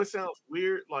 And I know Yeah. it sounds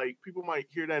weird. Like, people might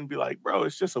hear that and be like, bro,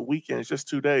 it's just a weekend, it's just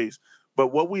 2 days. But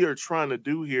what we are trying to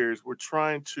do here is we're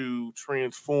trying to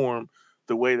transform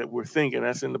the way that we're thinking.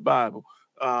 That's in the Bible.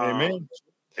 Amen.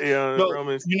 No,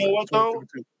 Romans you know what 22. though?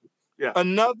 Yeah.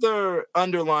 Another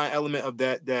underlying element of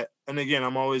that, and again,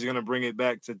 I'm always going to bring it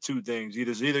back to two things.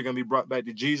 It's either going to be brought back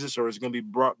to Jesus or it's going to be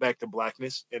brought back to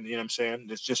blackness. And you know what I'm saying?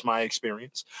 It's just my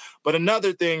experience. But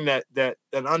another thing that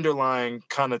underlying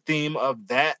kind of theme of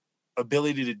that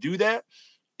ability to do that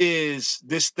is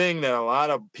this thing that a lot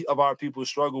of our people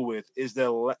struggle with is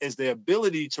the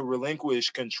ability to relinquish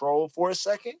control for a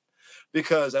second.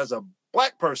 Because as a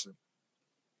black person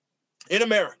in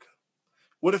America,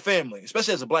 with a family,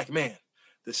 especially as a black man,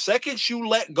 the second you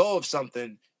let go of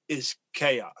something is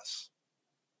chaos.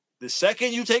 The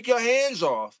second you take your hands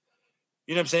off,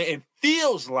 you know what I'm saying? It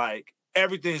feels like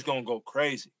everything's going to go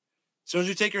crazy. As soon as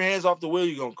you take your hands off the wheel,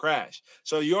 you're going to crash.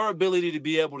 So your ability to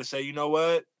be able to say, you know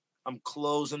what? I'm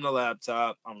closing the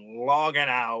laptop. I'm logging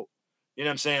out. You know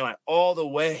what I'm saying? Like all the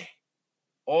way.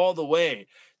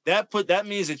 That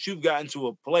means that you've gotten to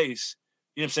a place,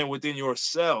 you know what I'm saying, within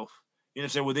yourself, you know what I'm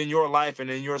saying, within your life and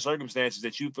in your circumstances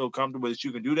that you feel comfortable that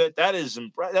you can do that. That's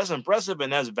impressive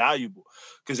and that's valuable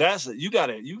because you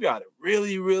gotta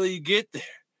really, really get there.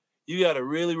 You gotta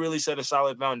really, really set a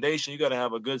solid foundation. You gotta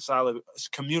have a good, solid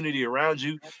community around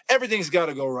you. Everything's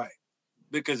gotta go right.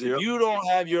 Because if Yep. you don't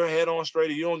have your head on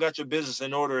straight, or you don't got your business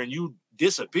in order and you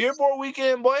disappear for a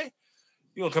weekend, boy,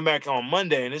 you're gonna come back on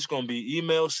Monday and it's gonna be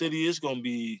email city, it's gonna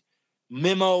be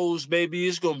memos, baby,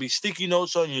 it's gonna be sticky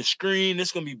notes on your screen,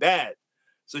 it's gonna be bad.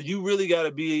 So you really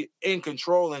gotta be in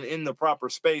control and in the proper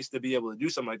space to be able to do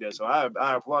something like that. So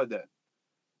I applaud that.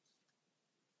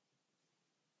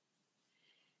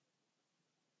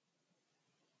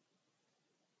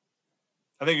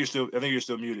 I think you're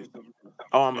still muted.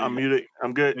 Oh, There I'm you go. muted.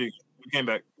 I'm good. There you go. You came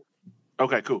back.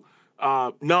 Okay, cool.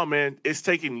 No, man, it's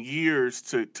taken years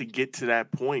to get to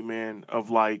that point, man,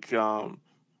 of like of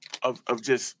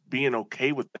just being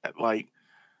okay with that. Like,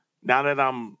 now that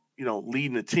I'm,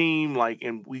 leading a team, like,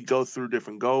 and we go through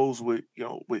different goals with,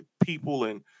 with people,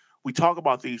 and we talk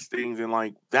about these things, and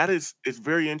like it's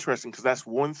very interesting because that's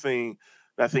one thing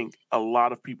that I think a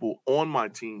lot of people on my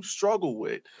team struggle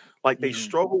with. Like, they Mm-hmm.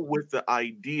 struggle with the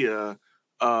idea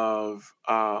of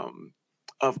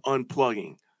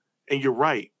unplugging, and you're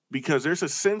right because there's a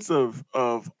sense of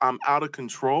I'm out of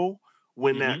control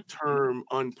when Mm-hmm. that term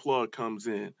unplug comes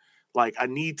in. Like, I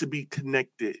need to be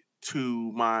connected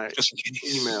to my Just in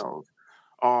case. emails,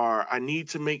 or I need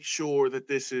to make sure that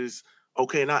this is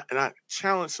okay. And I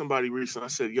challenged somebody recently. I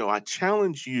said, "Yo, I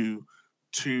challenge you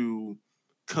to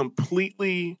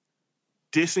completely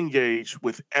disengage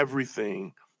with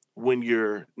everything when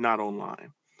you're not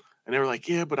online. And they were like,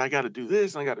 yeah, but I got to do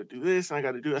this, and I got to do this, and I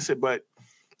got to do. I said, but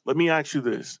let me ask you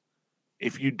this: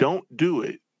 if you don't do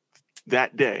it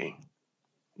that day,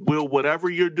 will whatever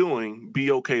you're doing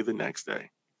be okay the next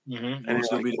day? Mm-hmm. And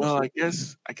it's like, well, I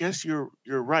guess you're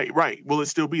right. Right. Will it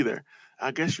still be there?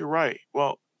 I guess you're right.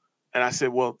 Well, and I said,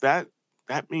 well, that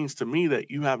means to me that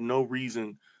you have no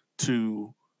reason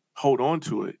to hold on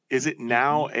to it. Is it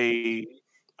now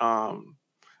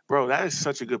bro, that is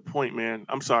such a good point, man.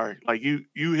 I'm sorry. Like you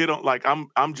hit on, like,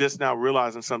 I'm just now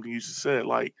realizing something you just said.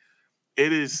 Like,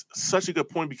 it is such a good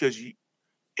point because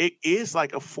it is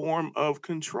like a form of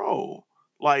control.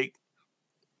 Like,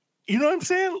 you know what I'm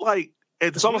saying? Like,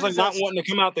 it's almost like not wanting to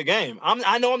come out the game.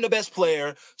 I know I'm the best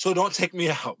player, so don't take me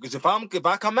out. Because if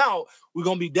I come out, we're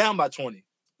gonna be down by 20.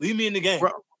 Leave me in the game,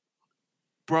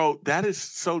 bro. That is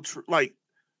so true. Like,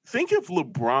 think of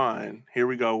LeBron. Here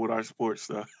we go with our sports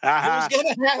stuff. What's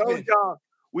gonna happen?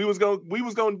 We was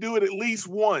gonna do it at least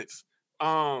once.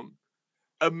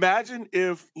 Imagine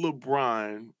if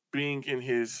LeBron, being in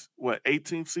his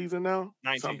 18th season now,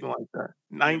 19th. Something like that,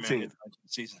 19th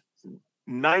season.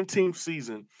 19th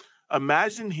season.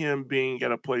 Imagine him being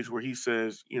at a place where he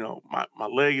says, you know, my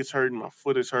leg is hurting, my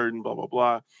foot is hurting, blah, blah,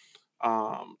 blah.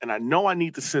 And I know I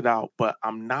need to sit out, but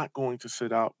I'm not going to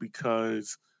sit out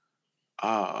because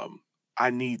I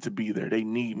need to be there. They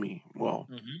need me. Well,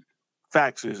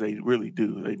 facts is they really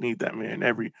do. They need that man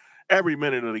every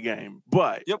minute of the game.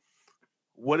 But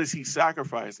what is he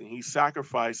sacrificing? He's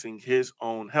sacrificing his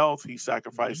own health. He's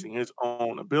sacrificing his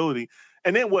own ability.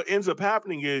 And then what ends up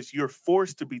happening is you're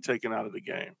forced to be taken out of the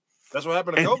game. That's what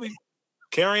happened to Kobe.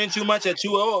 Carrying too much at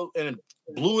 2-0 and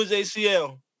blew his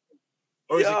ACL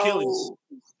or his Achilles.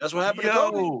 That's what happened to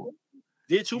Kobe.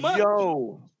 Did too much.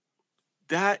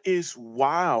 That is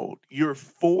wild. You're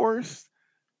forced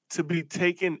to be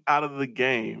taken out of the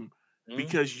game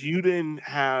because you didn't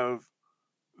have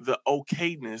the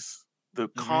okayness, the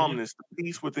calmness, the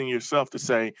peace within yourself to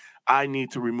say, I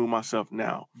need to remove myself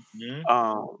now.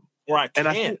 Or I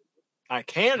can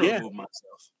remove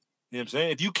myself. You know what I'm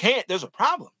saying? If you can't, there's a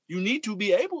problem. You need to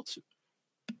be able to.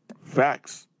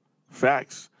 Facts.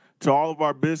 To all of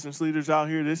our business leaders out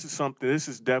here, this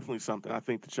is definitely something I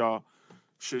think that y'all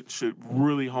should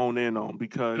really hone in on,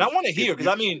 because and I want to hear, because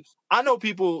I mean, I know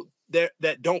people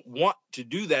that don't want to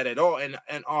do that at all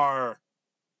and are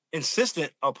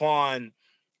insistent upon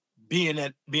being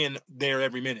there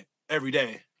every minute, every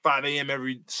day, 5 a.m.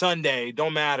 every Sunday,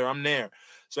 don't matter, I'm there.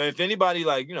 So if anybody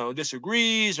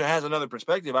disagrees or has another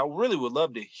perspective, I really would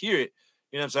love to hear it.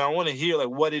 You know what I'm saying? I want to hear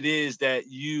what it is that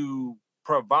you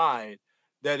provide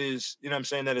that is, you know what I'm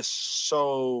saying, that is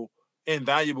so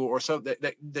invaluable, or something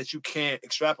that you can't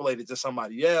extrapolate it to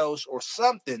somebody else, or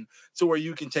something to where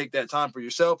you can take that time for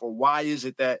yourself. Or why is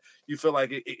it that you feel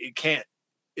like it can't,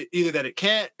 either that it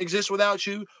can't exist without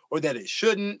you, or that it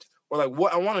shouldn't, or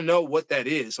what? I want to know what that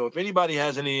is. So if anybody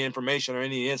has any information or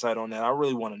any insight on that, I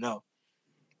really want to know.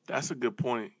 That's a good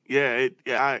point. I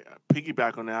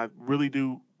piggyback on that. I really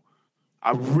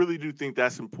do think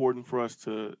that's important for us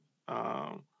to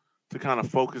kind of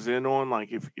focus in on.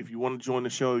 Like, if you want to join the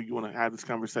show, you want to have this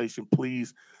conversation,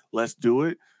 please, let's do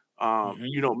it.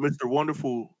 You know, Mr.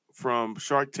 Wonderful from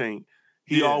Shark Tank,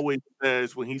 he always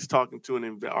says, when he's talking to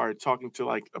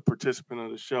a participant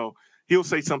of the show, he'll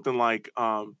say something like,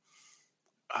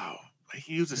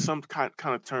 he uses some kind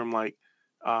of term like,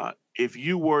 if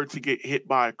you were to get hit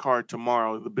by a car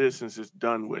tomorrow, the business is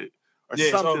done with, or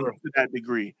something to that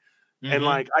degree. And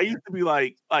I used to be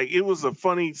like it was a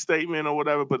funny statement or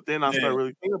whatever, but then I started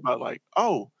really thinking about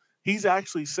he's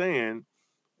actually saying,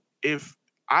 if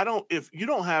you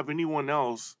don't have anyone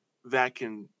else that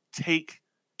can take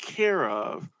care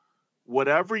of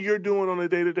whatever you're doing on a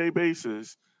day-to-day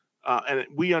basis, and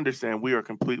we understand we are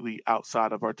completely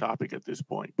outside of our topic at this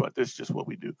point, but this is just what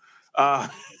we do.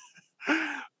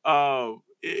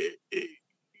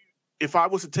 If I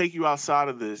was to take you outside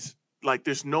of this,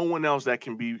 there's no one else that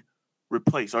can be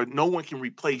replaced, or no one can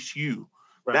replace you.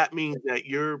 Right. That means that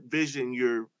your vision,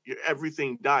 your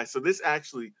everything dies. So this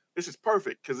is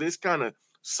perfect, because this kind of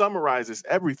summarizes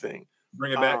everything.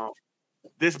 Bring it back.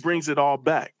 This brings it all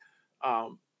back.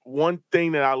 One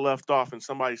thing that I left off, and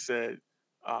somebody said,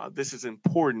 this is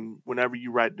important whenever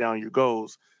you write down your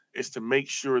goals, is to make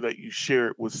sure that you share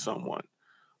it with someone.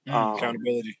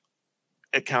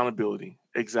 Accountability.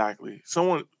 Exactly.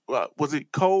 Someone, was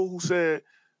it Cole who said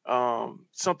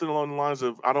something along the lines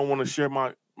of, I don't want to share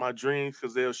my dreams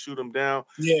because they'll shoot them down.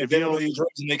 Yeah, if they don't know your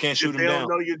dreams, they can't shoot them down. If they don't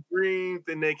know your dreams,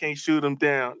 then they can't shoot them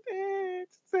down.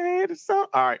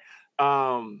 All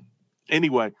right.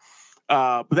 Anyway,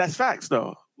 but that's facts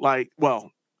though.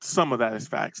 some of that is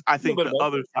facts. I think bit of the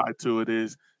both. other side to it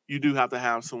is you do have to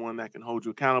have someone that can hold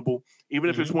you accountable, even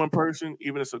if it's one person,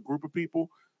 even if it's a group of people.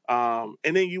 And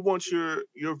then you want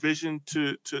your vision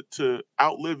to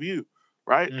outlive you,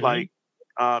 right? Like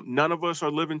none of us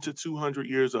are living to 200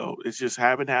 years old. It's just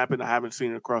haven't happened. I haven't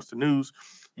seen it across the news.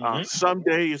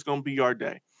 Someday it's going to be our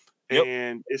day. Yep.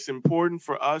 And it's important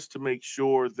for us to make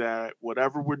sure that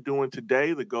whatever we're doing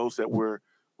today, the goals that we're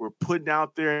putting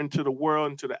out there into the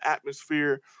world, into the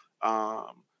atmosphere,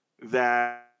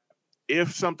 that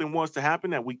if something was to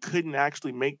happen, that we couldn't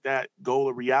actually make that goal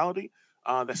a reality,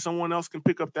 that someone else can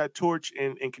pick up that torch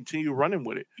and continue running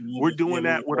with it. We're doing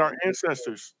that with our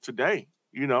ancestors today,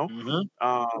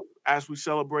 as we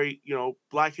celebrate,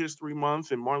 Black History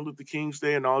Month and Martin Luther King's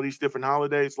Day and all these different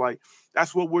holidays. Like,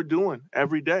 that's what we're doing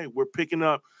every day. We're picking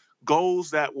up goals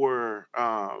that were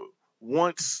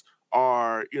once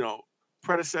our,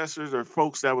 predecessors or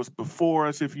folks that was before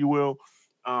us, if you will,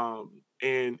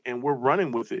 and we're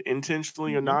running with it,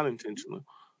 intentionally or not intentionally.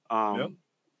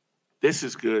 This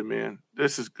is good, man.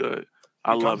 This is good.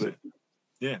 I love it.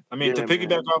 Yeah. I mean, to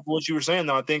piggyback off what you were saying,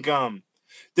 though, I think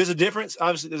there's a difference.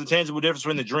 Obviously, there's a tangible difference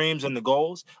between the dreams and the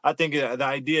goals. I think the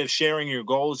idea of sharing your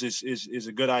goals is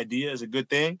a good idea, is a good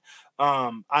thing.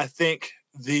 I think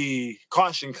the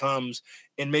caution comes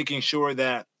in making sure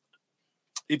that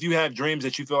if you have dreams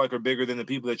that you feel like are bigger than the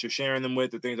people that you're sharing them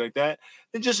with or things like that,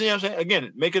 then just,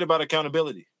 again, make it about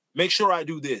accountability. Make sure I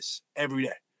do this every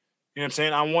day. You know what I'm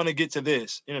saying? I want to get to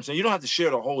this. You know what I'm saying? You don't have to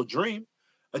share the whole dream.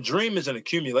 A dream is an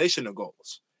accumulation of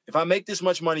goals. If I make this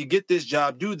much money, get this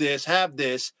job, do this, have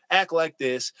this, act like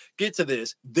this, get to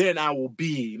this, then I will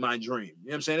be my dream. You know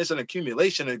what I'm saying? It's an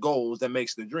accumulation of goals that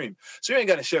makes the dream. So you ain't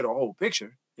got to share the whole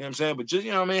picture. You know what I'm saying? But just,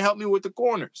 help me with the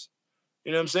corners.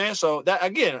 You know what I'm saying? So that,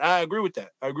 again, I agree with that.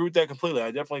 I agree with that completely.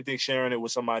 I definitely think sharing it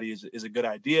with somebody is a good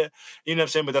idea. You know what I'm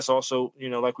saying? But that's also,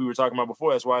 like we were talking about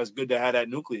before, that's why it's good to have that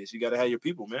nucleus. You got to have your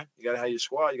people, man. You got to have your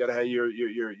squad. You got to have your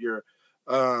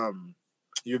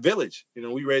village.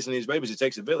 We raising these babies. It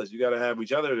takes a village. You got to have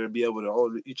each other to be able to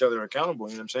hold each other accountable.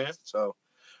 You know what I'm saying? So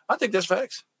I think that's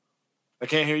facts. I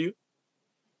can't hear you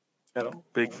at all.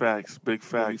 Big facts. Big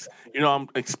facts. I'm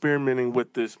experimenting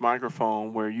with this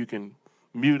microphone where you can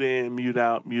mute in, mute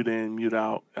out, mute in, mute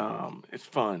out. It's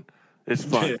fun. It's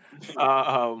fun.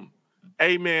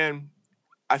 Hey man,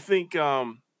 I think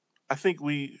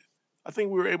we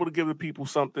were able to give the people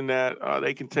something that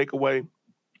they can take away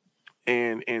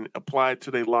and apply it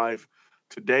to their life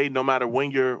today, no matter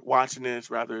when you're watching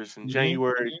this, rather it's in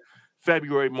January,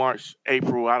 February, March,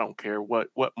 April, I don't care what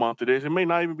month it is. It may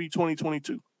not even be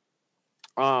 2022.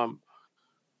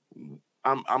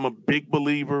 I'm a big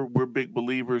believer. We're big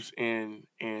believers in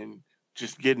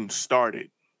just getting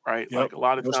started, right? Yep. Like a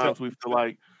lot of times we feel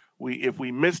like if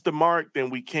we miss the mark,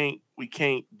 then we can't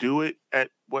do it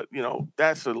at what,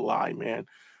 that's a lie, man.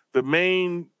 The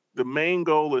main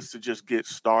goal is to just get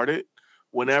started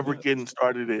whenever getting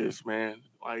started is, man.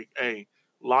 Like, hey,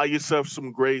 allow yourself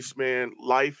some grace, man.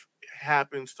 Life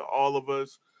happens to all of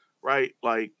us, right?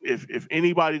 Like if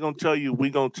anybody gonna tell you,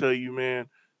 we gonna tell you, man,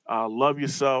 love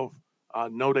yourself.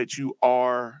 Know that you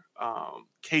are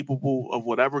capable of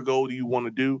whatever goal you want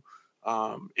to do.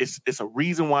 It's a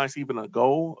reason why it's even a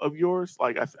goal of yours.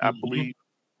 Like I believe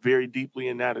very deeply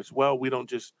in that as well. We don't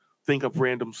just think of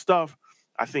random stuff.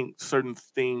 I think certain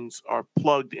things are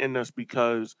plugged in us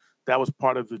because that was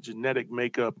part of the genetic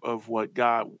makeup of what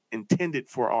God intended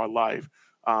for our life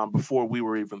before we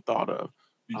were even thought of.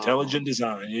 Intelligent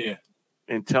design, yeah.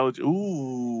 Intelligent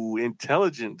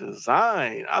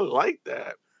design. I like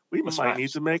that. We might need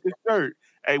to make a shirt.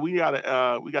 Hey, we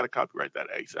gotta copyright that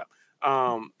ASAP.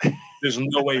 There's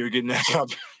no way you're getting that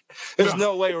copy. There's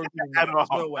no way we're getting that.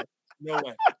 No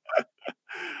way.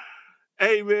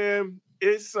 Hey man,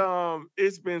 it's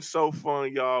been so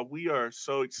fun, y'all. We are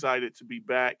so excited to be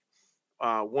back.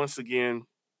 Once again,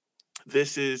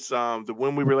 this is the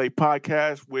When We Relate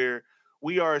podcast, where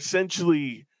we are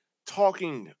essentially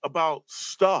talking about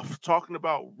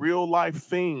real life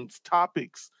things,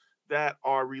 topics that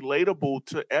are relatable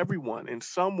to everyone in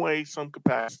some way, some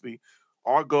capacity.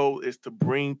 Our goal is to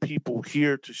bring people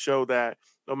here to show that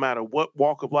no matter what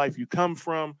walk of life you come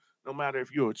from, no matter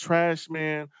if you're a trash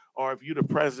man or if you're the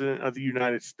president of the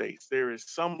United States, there is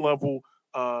some level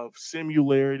of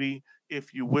similarity,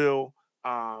 if you will,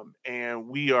 and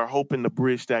we are hoping to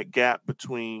bridge that gap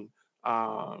between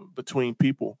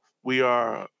people. We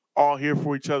are all here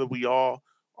for each other. We all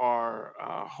are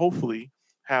hopefully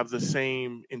have the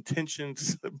same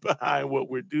intentions behind what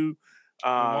we do.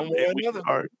 One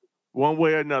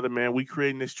way or another, man. We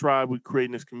creating this tribe. We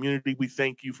creating this community. We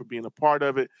thank you for being a part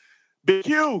of it. Big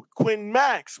Q, Quinn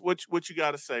Max, what you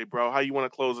got to say, bro? How you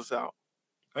want to close us out?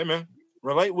 Hey, man,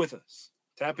 relate with us.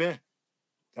 Tap in.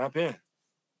 Tap in.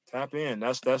 Tap in.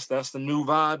 That's the new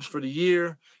vibes for the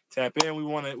year. Tap in. We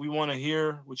want to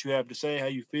hear what you have to say, how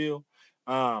you feel.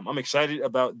 I'm excited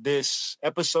about this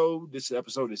episode. This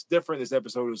episode is different. This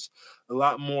episode is a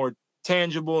lot more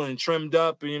tangible and trimmed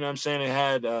up. You know what I'm saying? It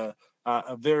had a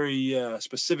very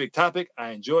specific topic.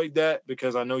 I enjoyed that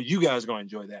because I know you guys are going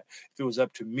to enjoy that. If it was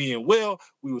up to me and Will,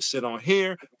 we would sit on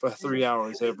here for 3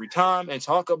 hours every time and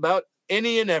talk about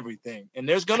any and everything. And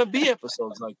there's going to be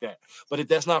episodes like that. But if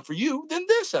that's not for you, then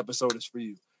this episode is for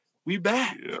you. We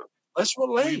back. Yeah. Let's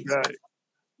relate.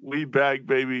 We back,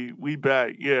 baby. We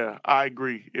back. Yeah, I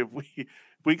agree. If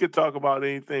we could talk about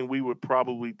anything, we would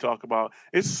probably talk about.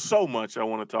 It's so much I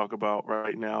want to talk about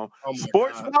right now.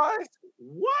 Sports wise,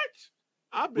 what?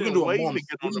 I've been waiting to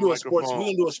get on the microphone. We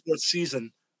can do a sports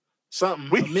season, something,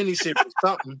 a mini series,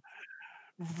 something.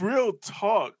 Real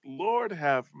talk. Lord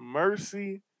have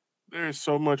mercy. There's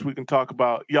so much we can talk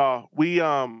about, y'all. We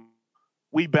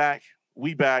back.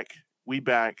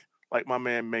 Like my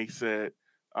man May said.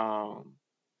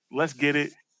 Let's get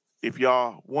it. If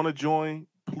y'all want to join,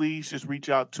 please just reach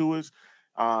out to us.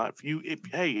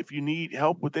 If you need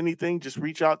help with anything, just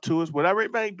reach out to us. Whatever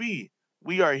it may be,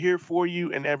 we are here for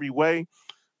you in every way.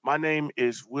 My name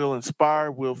is Will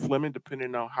Inspire, Will Fleming,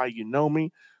 depending on how you know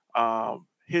me.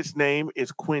 His name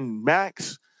is Quinn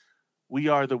Max. We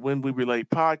are the When We Relate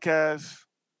podcast.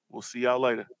 We'll see y'all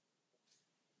later.